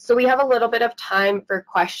 So we have a little bit of time for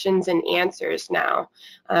questions and answers now.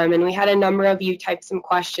 And we had a number of you type some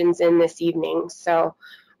questions in this evening. So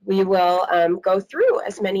we will go through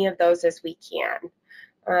as many of those as we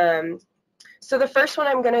can. So the first one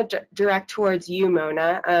I'm going to direct towards you,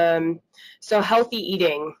 Mona. So healthy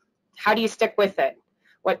eating, how do you stick with it?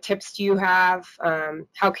 What tips do you have?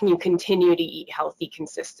 How can you continue to eat healthy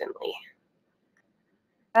consistently?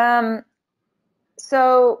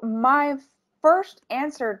 So my first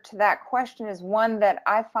answer to that question is one that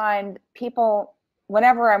I find people,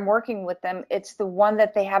 whenever I'm working with them, it's the one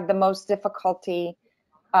that they have the most difficulty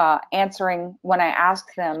answering when I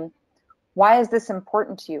ask them, why is this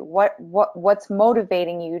important to you? What's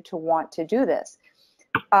motivating you to want to do this?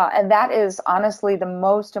 And that is honestly the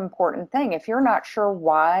most important thing. If you're not sure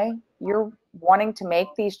why you're wanting to make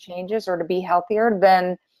these changes or to be healthier,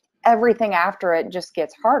 then everything after it just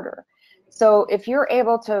gets harder. So if you're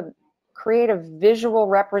able to create a visual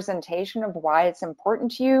representation of why it's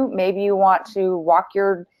important to you, maybe you want to walk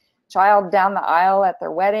your child down the aisle at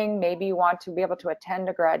their wedding, maybe you want to be able to attend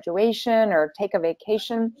a graduation or take a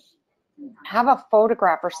vacation, have a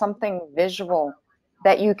photograph or something visual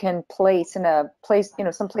that you can place in a place,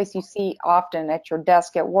 someplace you see often at your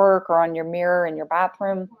desk at work or on your mirror in your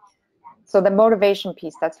bathroom. So the motivation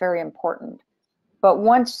piece, that's very important. But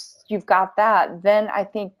once you've got that, then I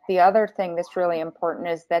think the other thing that's really important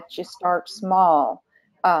is that you start small.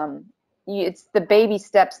 It's the baby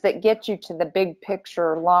steps that get you to the big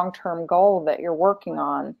picture long-term goal that you're working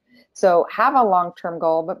on. So have a long-term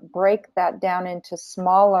goal, but break that down into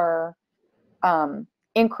smaller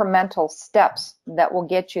incremental steps that will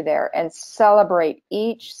get you there, and celebrate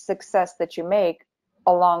each success that you make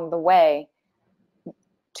along the way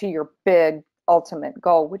to your big ultimate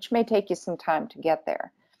goal, which may take you some time to get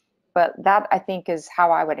there. But that, I think, is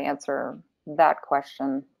how I would answer that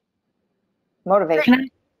question. Motivation.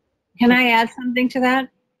 Can I add something to that?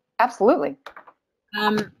 Absolutely.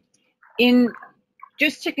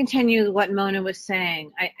 Just to continue what Mona was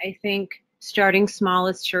saying, I think starting small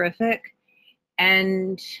is terrific.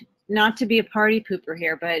 And not to be a party pooper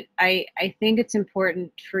here, but I think it's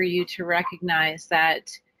important for you to recognize that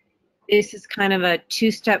this is kind of a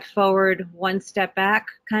 2-step forward, 1 step back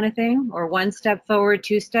kind of thing, or 1 step forward,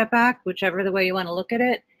 2 step back, whichever the way you want to look at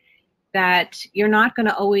it, that you're not going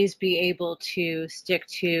to always be able to stick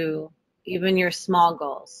to even your small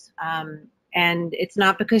goals. And it's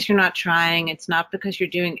not because you're not trying, it's not because you're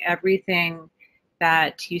doing everything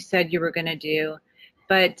that you said you were going to do.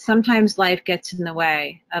 But sometimes life gets in the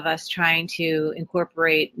way of us trying to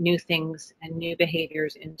incorporate new things and new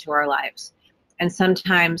behaviors into our lives. And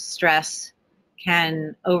sometimes stress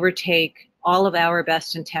can overtake all of our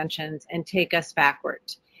best intentions and take us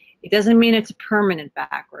backwards. It doesn't mean it's a permanent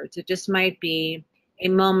backwards. It just might be a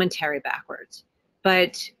momentary backwards.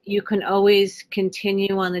 But you can always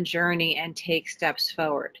continue on the journey and take steps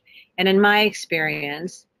forward. And in my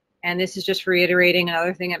experience, and this is just reiterating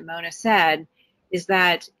another thing that Mona said, is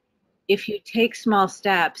that if you take small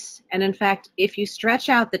steps, and in fact, if you stretch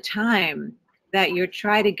out the time that you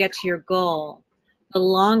try to get to your goal, the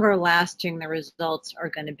longer lasting the results are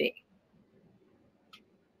going to be.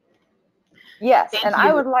 Yes, and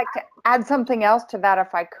I would like to add something else to that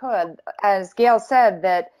if I could. As Gayle said,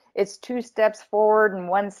 that it's 2 steps forward and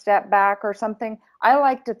 1 step back or something. I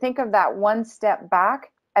like to think of that 1 step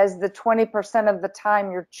back as the 20% of the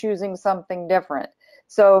time you're choosing something different.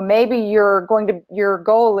 So maybe your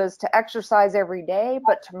goal is to exercise every day,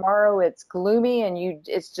 but tomorrow it's gloomy and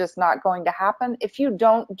it's just not going to happen. If you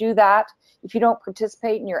don't do that, if you don't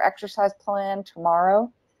participate in your exercise plan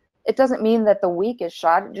tomorrow, it doesn't mean that the week is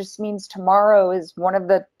shot. It just means tomorrow is one of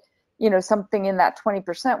the, something in that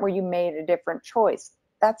 20% where you made a different choice.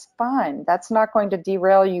 That's fine. That's not going to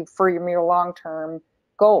derail you for your long-term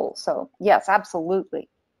goal. So yes, absolutely.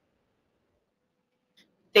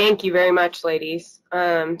 Thank you very much, ladies.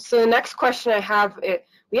 So the next question I have,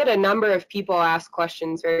 we had a number of people ask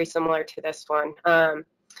questions very similar to this one.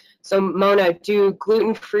 So Mona, do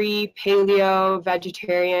gluten-free, paleo,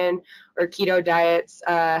 vegetarian, or keto diets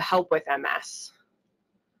help with MS?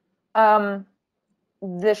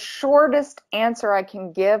 The shortest answer I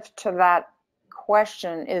can give to that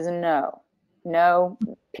question is no. No,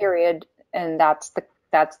 period, and that's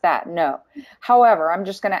that, no. However, I'm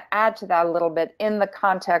just going to add to that a little bit in the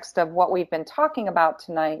context of what we've been talking about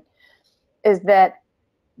tonight, is that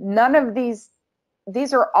none of these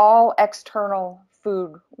are all external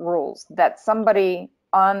food rules that somebody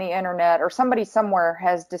on the internet or somebody somewhere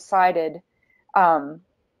has decided.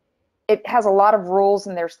 It has a lot of rules,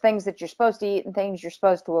 and there's things that you're supposed to eat and things you're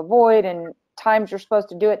supposed to avoid and times you're supposed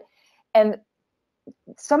to do it. And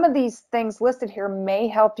some of these things listed here may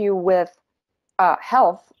help you with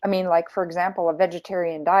health. I mean, like, for example, a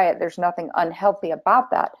vegetarian diet, there's nothing unhealthy about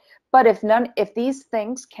that. But if these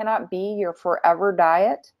things cannot be your forever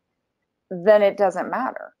diet, then it doesn't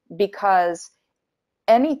matter, because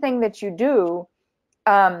anything that you do,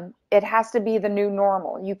 it has to be the new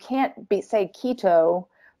normal. You can't say keto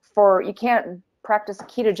you can't practice a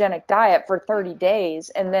ketogenic diet for 30 days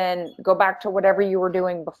and then go back to whatever you were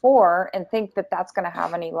doing before and think that that's going to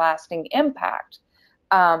have any lasting impact.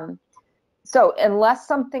 So unless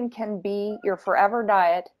something can be your forever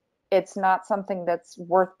diet, it's not something that's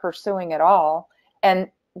worth pursuing at all. And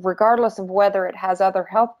regardless of whether it has other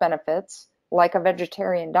health benefits, like a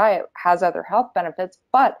vegetarian diet has other health benefits,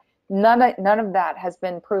 but none of that has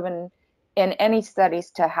been proven in any studies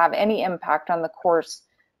to have any impact on the course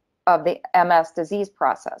of the MS disease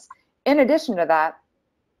process. In addition to that,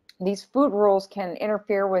 these food rules can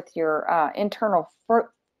interfere with your internal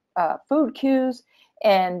food cues,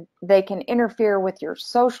 and they can interfere with your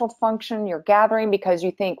social function, your gathering, because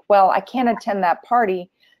you think, well, I can't attend that party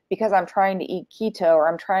because I'm trying to eat keto or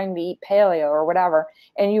I'm trying to eat paleo or whatever,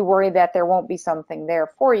 and you worry that there won't be something there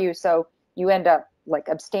for you, so you end up like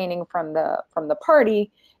abstaining from the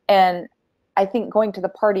party. And I think going to the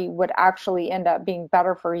party would actually end up being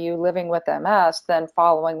better for you living with MS than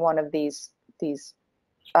following one of these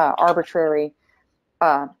arbitrary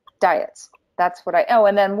diets. That's what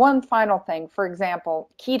and then one final thing, for example,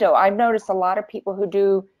 keto. I've noticed a lot of people who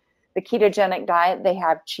do the ketogenic diet, they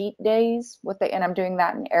have cheat days and I'm doing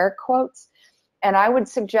that in air quotes. And I would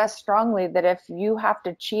suggest strongly that if you have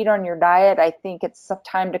to cheat on your diet, I think it's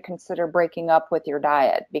time to consider breaking up with your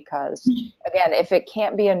diet, because again, if it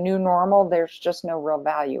can't be a new normal, there's just no real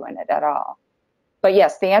value in it at all. But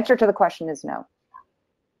yes, the answer to the question is no.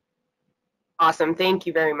 Awesome, thank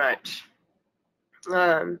you very much.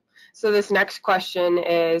 So this next question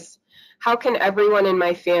is, how can everyone in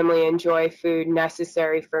my family enjoy food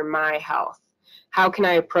necessary for my health? How can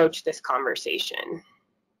I approach this conversation?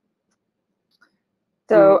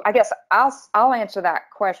 So I guess I'll answer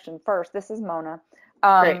that question first. This is Mona.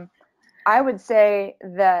 I would say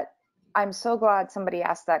that I'm so glad somebody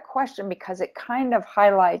asked that question, because it kind of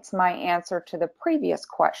highlights my answer to the previous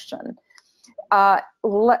question.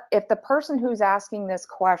 If the person who's asking this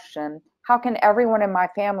question, how can everyone in my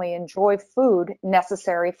family enjoy food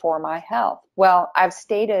necessary for my health? Well, I've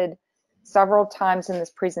stated several times in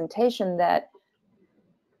this presentation that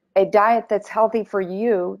a diet that's healthy for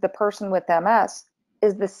you, the person with MS,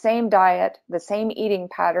 is the same diet, the same eating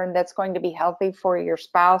pattern that's going to be healthy for your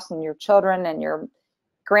spouse and your children and your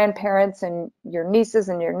grandparents and your nieces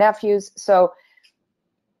and your nephews. So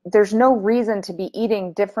there's no reason to be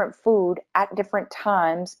eating different food at different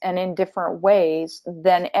times and in different ways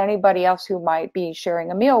than anybody else who might be sharing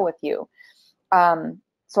a meal with you.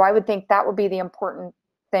 So I would think that would be the important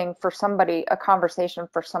thing for somebody, a conversation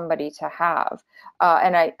for somebody to have.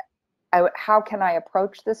 And how can I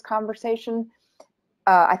approach this conversation?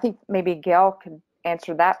 I think maybe Gayle could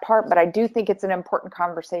answer that part, but I do think it's an important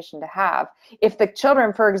conversation to have. If the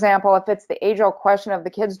children, for example, if it's the age-old question of the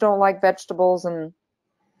kids don't like vegetables and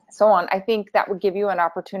so on, I think that would give you an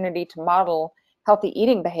opportunity to model healthy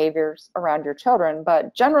eating behaviors around your children.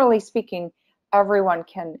 But generally speaking, everyone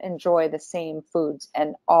can enjoy the same foods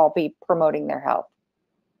and all be promoting their health.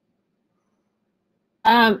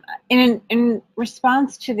 In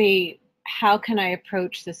response to the how can I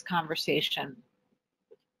approach this conversation?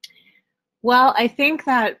 Well, I think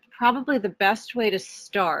that probably the best way to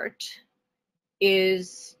start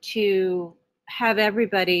is to have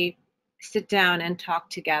everybody sit down and talk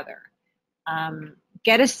together.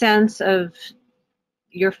 Get a sense of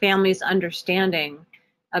your family's understanding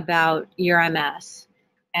about your MS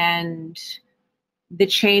and the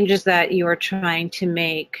changes that you are trying to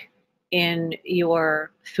make in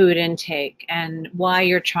your food intake and why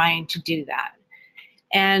you're trying to do that,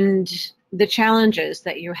 and the challenges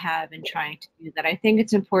that you have in trying to do that. I think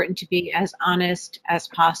it's important to be as honest as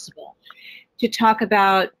possible, to talk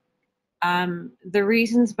about the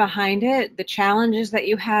reasons behind it, the challenges that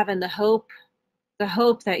you have, and the hope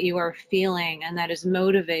that you are feeling and that is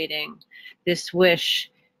motivating this wish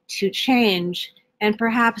to change, and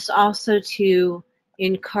perhaps also to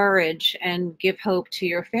encourage and give hope to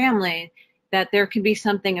your family that there could be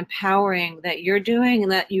something empowering that you're doing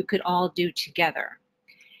and that you could all do together.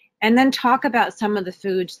 And then talk about some of the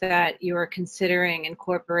foods that you are considering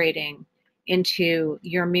incorporating into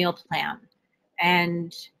your meal plan,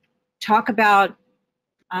 and talk about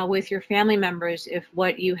with your family members if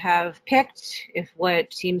what you have picked, if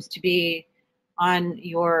what seems to be on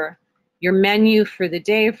your menu for the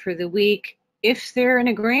day, for the week, if they're in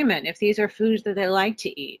agreement, if these are foods that they like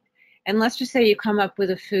to eat. And let's just say you come up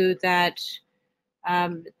with a food that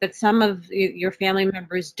that some of your family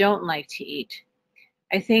members don't like to eat.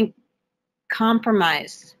 I think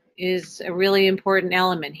compromise is a really important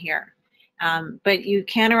element here. But you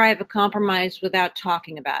can't arrive at a compromise without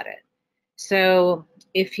talking about it. So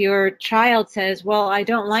if your child says, well, I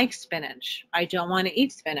don't like spinach, I don't want to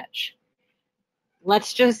eat spinach,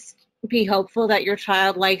 let's just be hopeful that your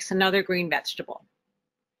child likes another green vegetable.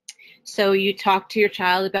 So you talk to your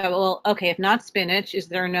child about, well, okay, if not spinach, is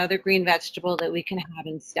there another green vegetable that we can have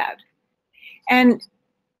instead? And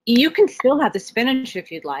you can still have the spinach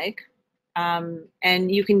if you'd like.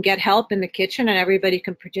 And you can get help in the kitchen and everybody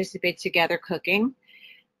can participate together cooking.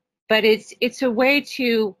 But it's a way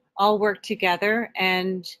to all work together,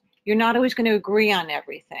 and you're not always going to agree on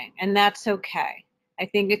everything, and that's okay. I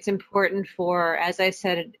think it's important for, as I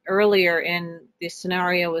said earlier in this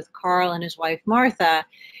scenario with Carl and his wife Martha,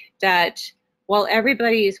 that while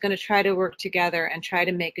everybody is going to try to work together and try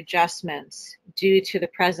to make adjustments due to the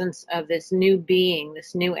presence of this new being,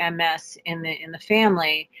 this new MS in the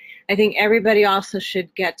family, I think everybody also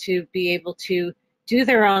should get to be able to do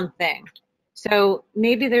their own thing. So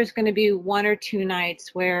maybe there's going to be 1 or 2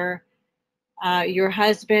 nights where your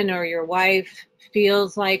husband or your wife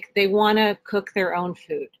feels like they want to cook their own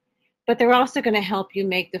food, but they're also going to help you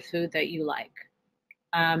make the food that you like.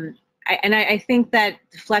 I think that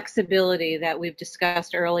the flexibility that we've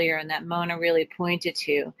discussed earlier and that Mona really pointed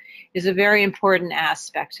to is a very important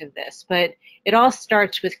aspect of this, but it all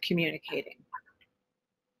starts with communicating.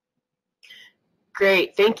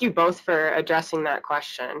 Great, thank you both for addressing that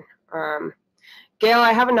question. Gayle,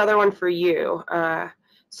 I have another one for you.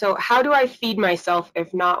 So how do I feed myself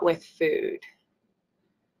if not with food?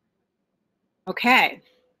 Okay,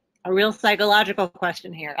 a real psychological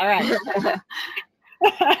question here. All right.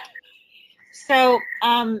 So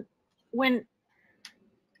when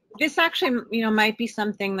this actually, might be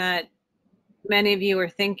something that many of you are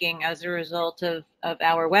thinking as a result of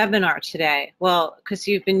our webinar today. Well, because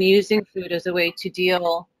you've been using food as a way to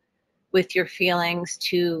deal with your feelings,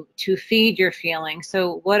 to feed your feelings.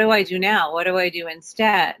 So what do I do now? What do I do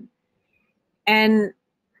instead? And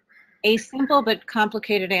a simple but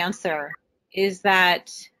complicated answer is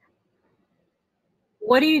that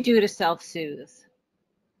what do you do to self-soothe?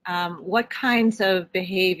 What kinds of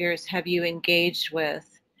behaviors have you engaged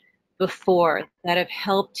with before that have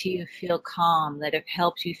helped you feel calm, that have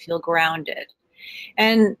helped you feel grounded?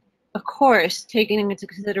 And of course, taking into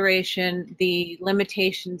consideration the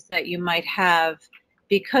limitations that you might have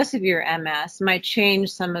because of your MS might change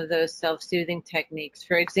some of those self-soothing techniques.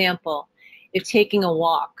 For example, if taking a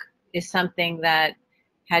walk is something that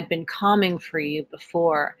had been calming for you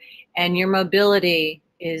before and your mobility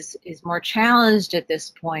is more challenged at this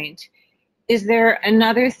point, is there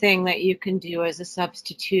another thing that you can do as a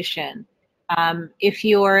substitution? If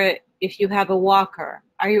you have a walker,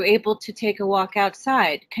 are you able to take a walk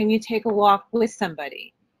outside? Can you take a walk with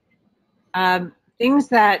somebody? Things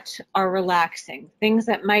that are relaxing, things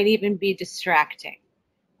that might even be distracting.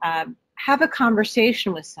 Have a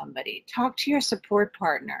conversation with somebody. Talk to your support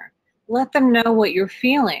partner. Let them know what you're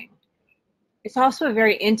feeling. It's also a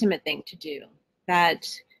very intimate thing to do, that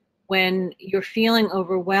when you're feeling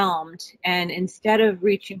overwhelmed and instead of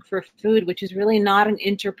reaching for food, which is really not an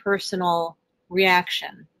interpersonal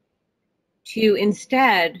reaction, to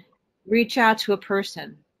instead reach out to a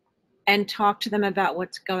person and talk to them about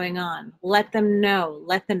what's going on. Let them know,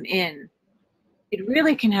 let them in. It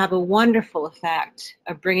really can have a wonderful effect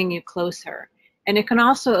of bringing you closer. And it can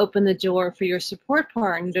also open the door for your support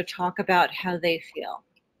partner to talk about how they feel.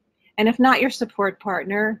 And if not your support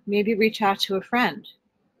partner, maybe reach out to a friend.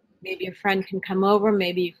 Maybe a friend can come over,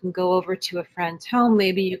 maybe you can go over to a friend's home,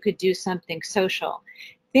 maybe you could do something social.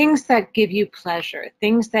 Things that give you pleasure,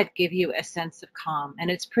 things that give you a sense of calm. And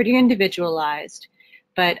it's pretty individualized,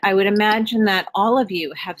 but I would imagine that all of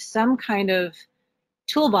you have some kind of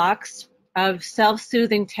toolbox of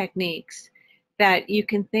self-soothing techniques that you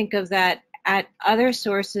can think of that at other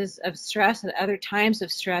sources of stress, at other times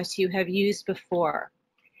of stress you have used before.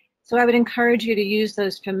 So I would encourage you to use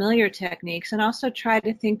those familiar techniques and also try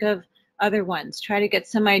to think of other ones. Try to get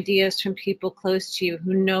some ideas from people close to you,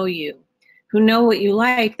 who know what you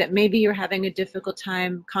like, that maybe you're having a difficult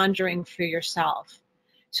time conjuring for yourself.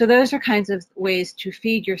 So those are kinds of ways to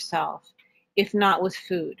feed yourself, if not with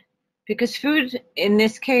food. Because food, in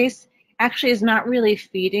this case, actually is not really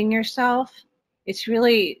feeding yourself. It's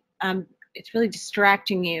really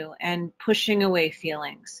distracting you and pushing away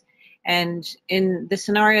feelings. And in the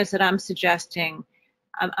scenarios that I'm suggesting,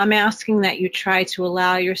 I'm asking that you try to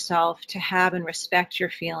allow yourself to have and respect your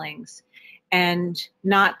feelings and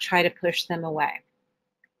not try to push them away.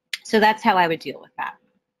 So that's how I would deal with that.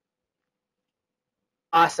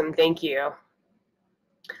 Awesome, thank you.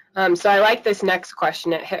 So I like this next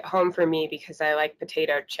question. It hit home for me because I like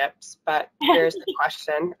potato chips, but here's the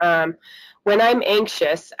question. When I'm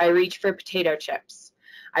anxious, I reach for potato chips.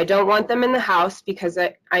 I don't want them in the house because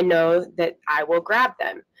I know that I will grab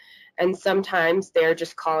them. And sometimes they're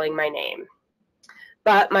just calling my name.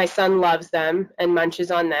 But my son loves them and munches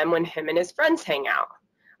on them when him and his friends hang out.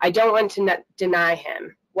 I don't want to deny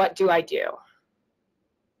him. What do I do?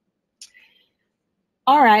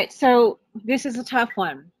 All right, so this is a tough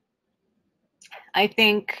one. I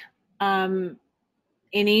think an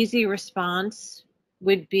easy response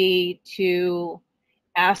would be to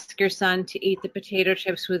ask your son to eat the potato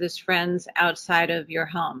chips with his friends outside of your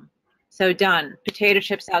home. So done, potato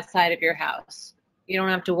chips outside of your house. You don't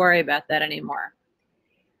have to worry about that anymore.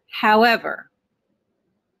 However,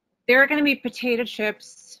 there are going to be potato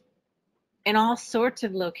chips in all sorts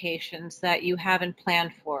of locations that you haven't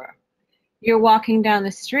planned for. You're walking down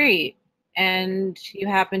the street and you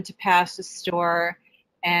happen to pass a store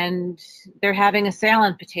and they're having a sale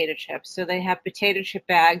on potato chips, so they have potato chip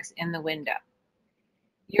bags in the window.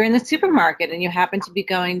 You're in the supermarket and you happen to be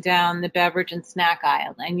going down the beverage and snack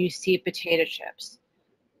aisle and you see potato chips.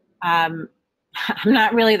 I'm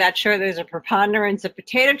not really that sure there's a preponderance of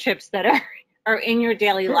potato chips that are in your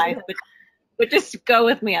daily life, but just go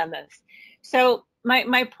with me on this. So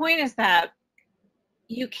my point is that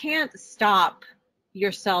you can't stop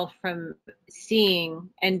yourself from seeing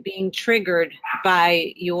and being triggered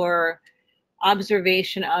by your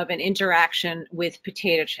observation of an interaction with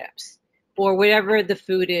potato chips or whatever the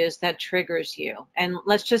food is that triggers you. And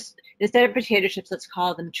let's just, instead of potato chips, let's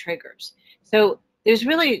call them triggers. So there's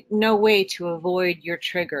really no way to avoid your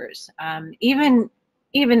triggers, even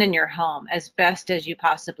in your home, as best as you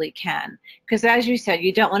possibly can. Because as you said,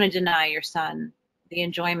 you don't want to deny your son the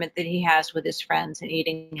enjoyment that he has with his friends and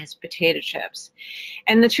eating his potato chips.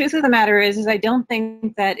 And the truth of the matter is I don't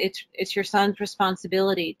think that it's your son's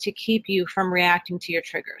responsibility to keep you from reacting to your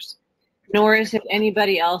triggers, nor is it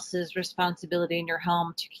anybody else's responsibility in your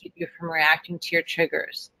home to keep you from reacting to your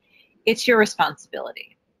triggers. It's your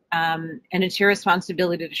responsibility. And it's your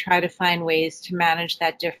responsibility to try to find ways to manage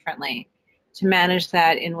that differently, to manage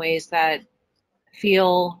that in ways that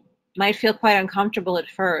might feel quite uncomfortable at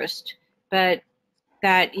first, but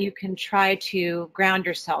that you can try to ground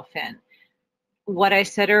yourself in. What I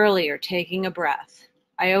said earlier, taking a breath.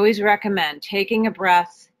 I always recommend taking a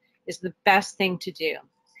breath is the best thing to do.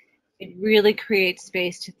 It really creates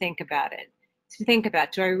space to think about it. To think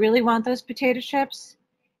about, do I really want those potato chips?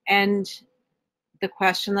 And the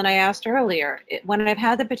question that I asked earlier, when I've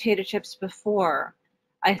had the potato chips before,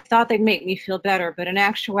 I thought they'd make me feel better, but in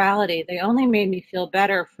actuality, they only made me feel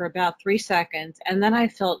better for about 3 seconds, and then I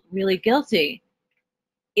felt really guilty.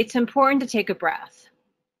 It's important to take a breath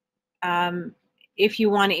if you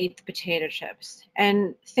want to eat the potato chips.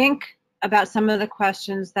 And think about some of the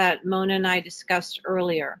questions that Mona and I discussed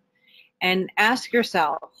earlier. And ask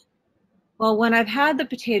yourself, well, when I've had the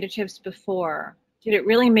potato chips before, did it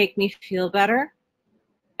really make me feel better?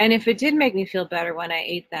 And if it did make me feel better when I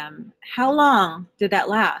ate them, how long did that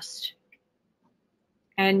last?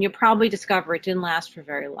 And you'll probably discover it didn't last for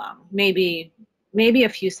very long, maybe a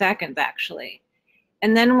few seconds actually.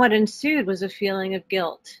 And then what ensued was a feeling of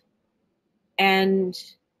guilt. And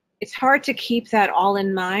it's hard to keep that all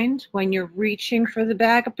in mind when you're reaching for the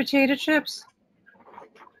bag of potato chips.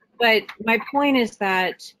 But my point is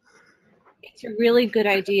that it's a really good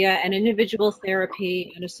idea, and individual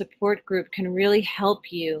therapy and a support group can really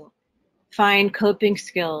help you find coping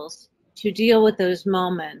skills to deal with those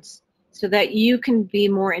moments so that you can be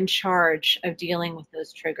more in charge of dealing with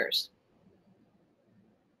those triggers.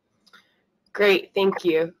 Great, thank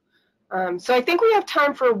you. So I think we have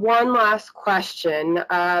time for one last question.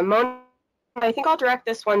 Mona, I think I'll direct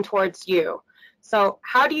this one towards you. So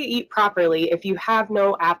how do you eat properly if you have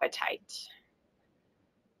no appetite?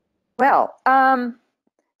 Well,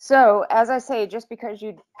 so as I say, just because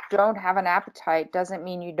you don't have an appetite doesn't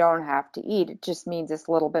mean you don't have to eat. It just means it's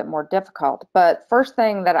a little bit more difficult. But first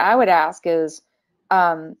thing that I would ask is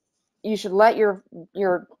you should let your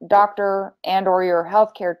doctor and or your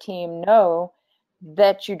healthcare team know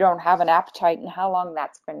that you don't have an appetite and how long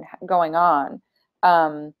that's been going on.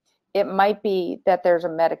 It might be that there's a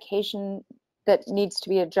medication that needs to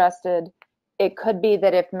be adjusted. It could be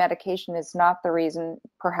that if medication is not the reason,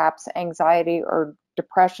 perhaps anxiety or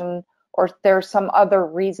depression, or there's some other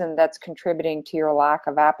reason that's contributing to your lack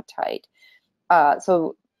of appetite.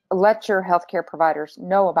 So let your healthcare providers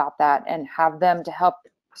know about that and have them to help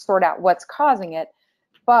sort out what's causing it.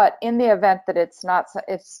 But in the event that it's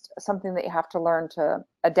something that you have to learn to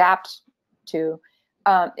adapt to,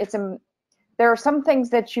 there are some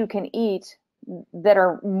things that you can eat that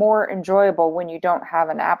are more enjoyable when you don't have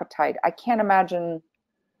an appetite. I can't imagine,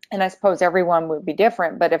 and I suppose everyone would be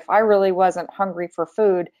different, but if I really wasn't hungry for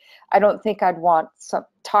food, I don't think I'd want some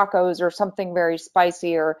tacos or something very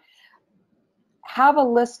spicy. Or have a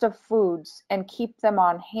list of foods and keep them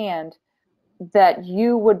on hand that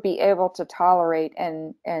you would be able to tolerate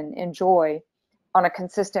and enjoy on a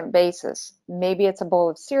consistent basis. Maybe it's a bowl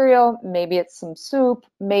of cereal, maybe it's some soup,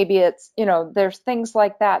 maybe it's, you know, there's things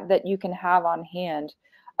like that that you can have on hand,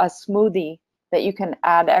 a smoothie that you can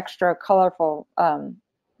add extra colorful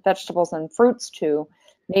vegetables and fruits to.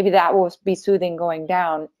 Maybe that will be soothing going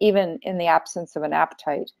down, even in the absence of an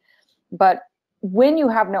appetite. But when you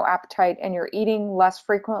have no appetite and you're eating less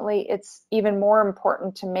frequently, it's even more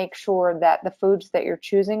important to make sure that the foods that you're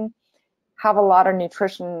choosing have a lot of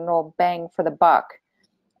nutritional bang for the buck,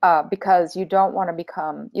 because you don't want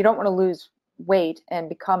to lose weight and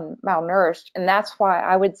become malnourished. And that's why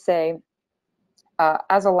I would say,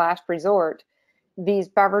 as a last resort, these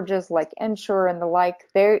beverages like Ensure and the like,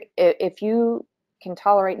 if you can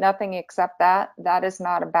tolerate nothing except that, that is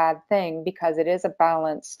not a bad thing, because it is a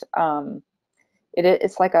balanced,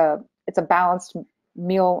 it's a balanced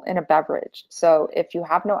meal in a beverage. So if you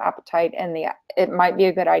have no appetite, it might be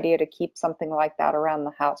a good idea to keep something like that around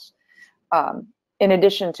the house, in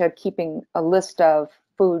addition to keeping a list of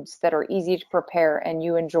foods that are easy to prepare and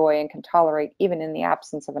you enjoy and can tolerate even in the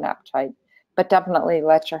absence of an appetite. But definitely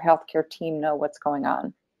let your healthcare team know what's going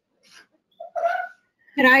on.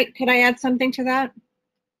 Could I add something to that?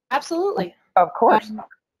 Absolutely. Of course.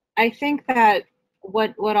 I think that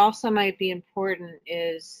what also might be important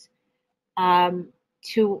is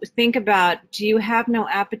to think about, do you have no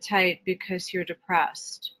appetite because you're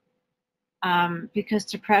depressed? Because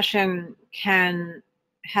depression can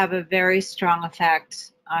have a very strong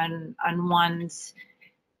effect on one's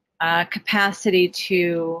capacity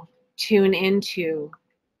to tune into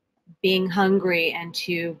being hungry and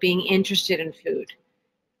to being interested in food.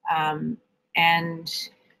 And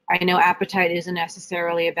I know appetite isn't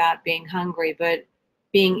necessarily about being hungry, but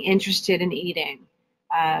being interested in eating.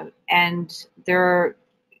 And I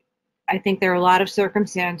think there are a lot of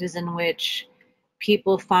circumstances in which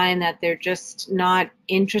people find that they're just not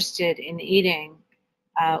interested in eating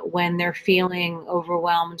when they're feeling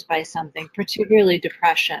overwhelmed by something, particularly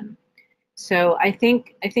depression. So I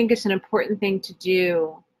think it's an important thing to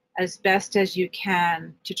do as best as you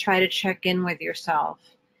can to try to check in with yourself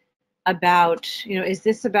about, is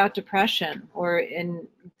this about depression?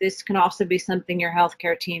 This can also be something your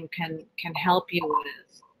healthcare team can help you with,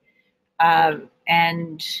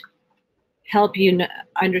 and help you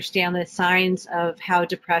understand the signs of how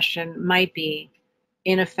depression might be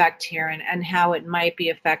in effect here, and how it might be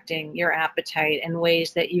affecting your appetite, and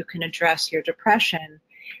ways that you can address your depression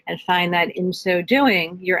and find that in so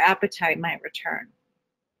doing, your appetite might return.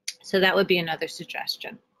 So that would be another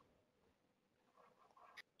suggestion.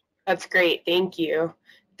 That's great. Thank you.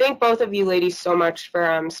 Thank both of you ladies so much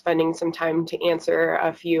for spending some time to answer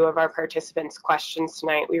a few of our participants' questions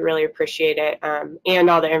tonight. We really appreciate it, and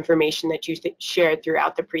all the information that you shared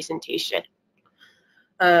throughout the presentation.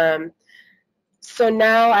 So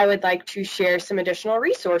now I would like to share some additional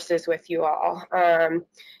resources with you all.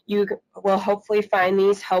 You will hopefully find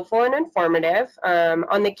these helpful and informative.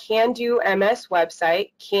 On the CanDo MS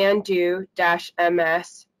website, cando-ms.org,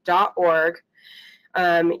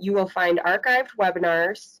 you will find archived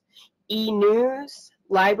webinars, e-news,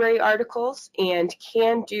 library articles, and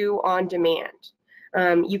CanDo on demand.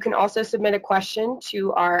 You can also submit a question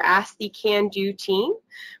to our Ask the CanDo team,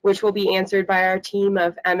 which will be answered by our team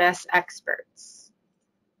of MS experts.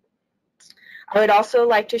 I would also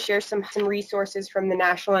like to share some resources from the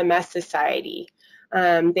National MS Society.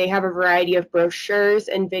 They have a variety of brochures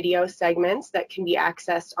and video segments that can be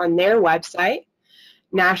accessed on their website,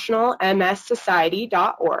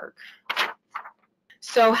 nationalmssociety.org.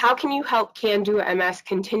 So how can you help CanDo MS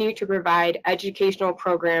continue to provide educational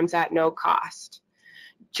programs at no cost?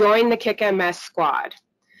 Join the Kick MS squad.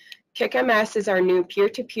 Kick MS is our new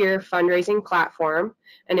peer-to-peer fundraising platform,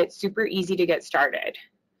 and it's super easy to get started.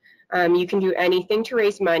 You can do anything to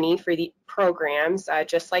raise money for the programs,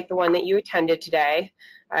 just like the one that you attended today.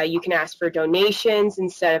 You can ask for donations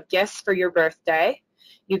instead of gifts for your birthday.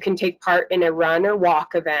 You can take part in a run or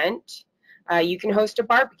walk event. You can host a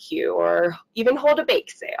barbecue or even hold a bake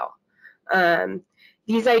sale.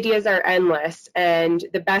 These ideas are endless, and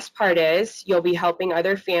the best part is you'll be helping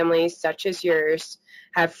other families such as yours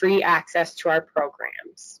have free access to our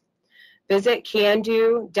programs. Visit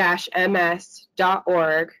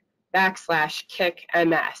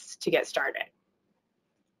cando-ms.org/kickms to get started.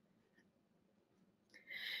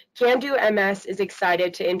 Can Do MS is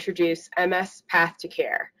excited to introduce MS Path to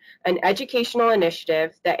Care, an educational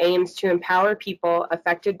initiative that aims to empower people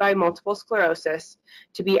affected by multiple sclerosis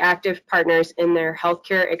to be active partners in their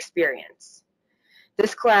healthcare experience.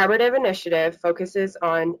 This collaborative initiative focuses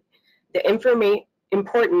on the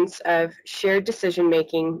importance of shared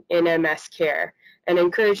decision-making in MS care and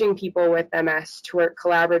encouraging people with MS to work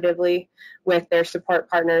collaboratively with their support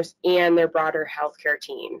partners and their broader healthcare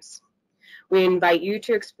teams. We invite you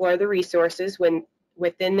to explore the resources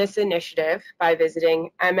within this initiative by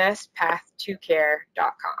visiting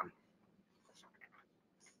mspath2care.com.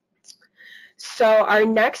 So our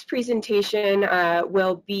next presentation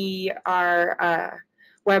will be our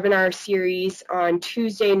webinar series on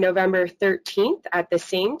Tuesday, November 13th at the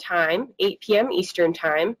same time, 8 p.m. Eastern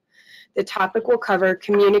Time. The topic will cover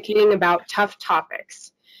communicating about tough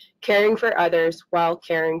topics, caring for others while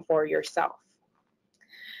caring for yourself.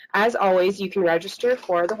 As always, you can register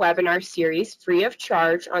for the webinar series free of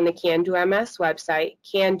charge on the Can Do MS website,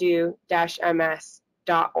 cando-ms.org.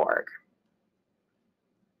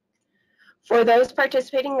 For those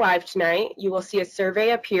participating live tonight, you will see a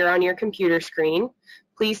survey appear on your computer screen.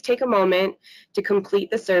 Please take a moment to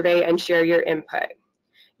complete the survey and share your input.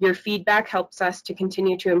 Your feedback helps us to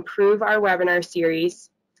continue to improve our webinar series.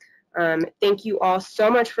 Thank you all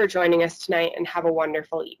so much for joining us tonight, and have a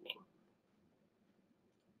wonderful evening.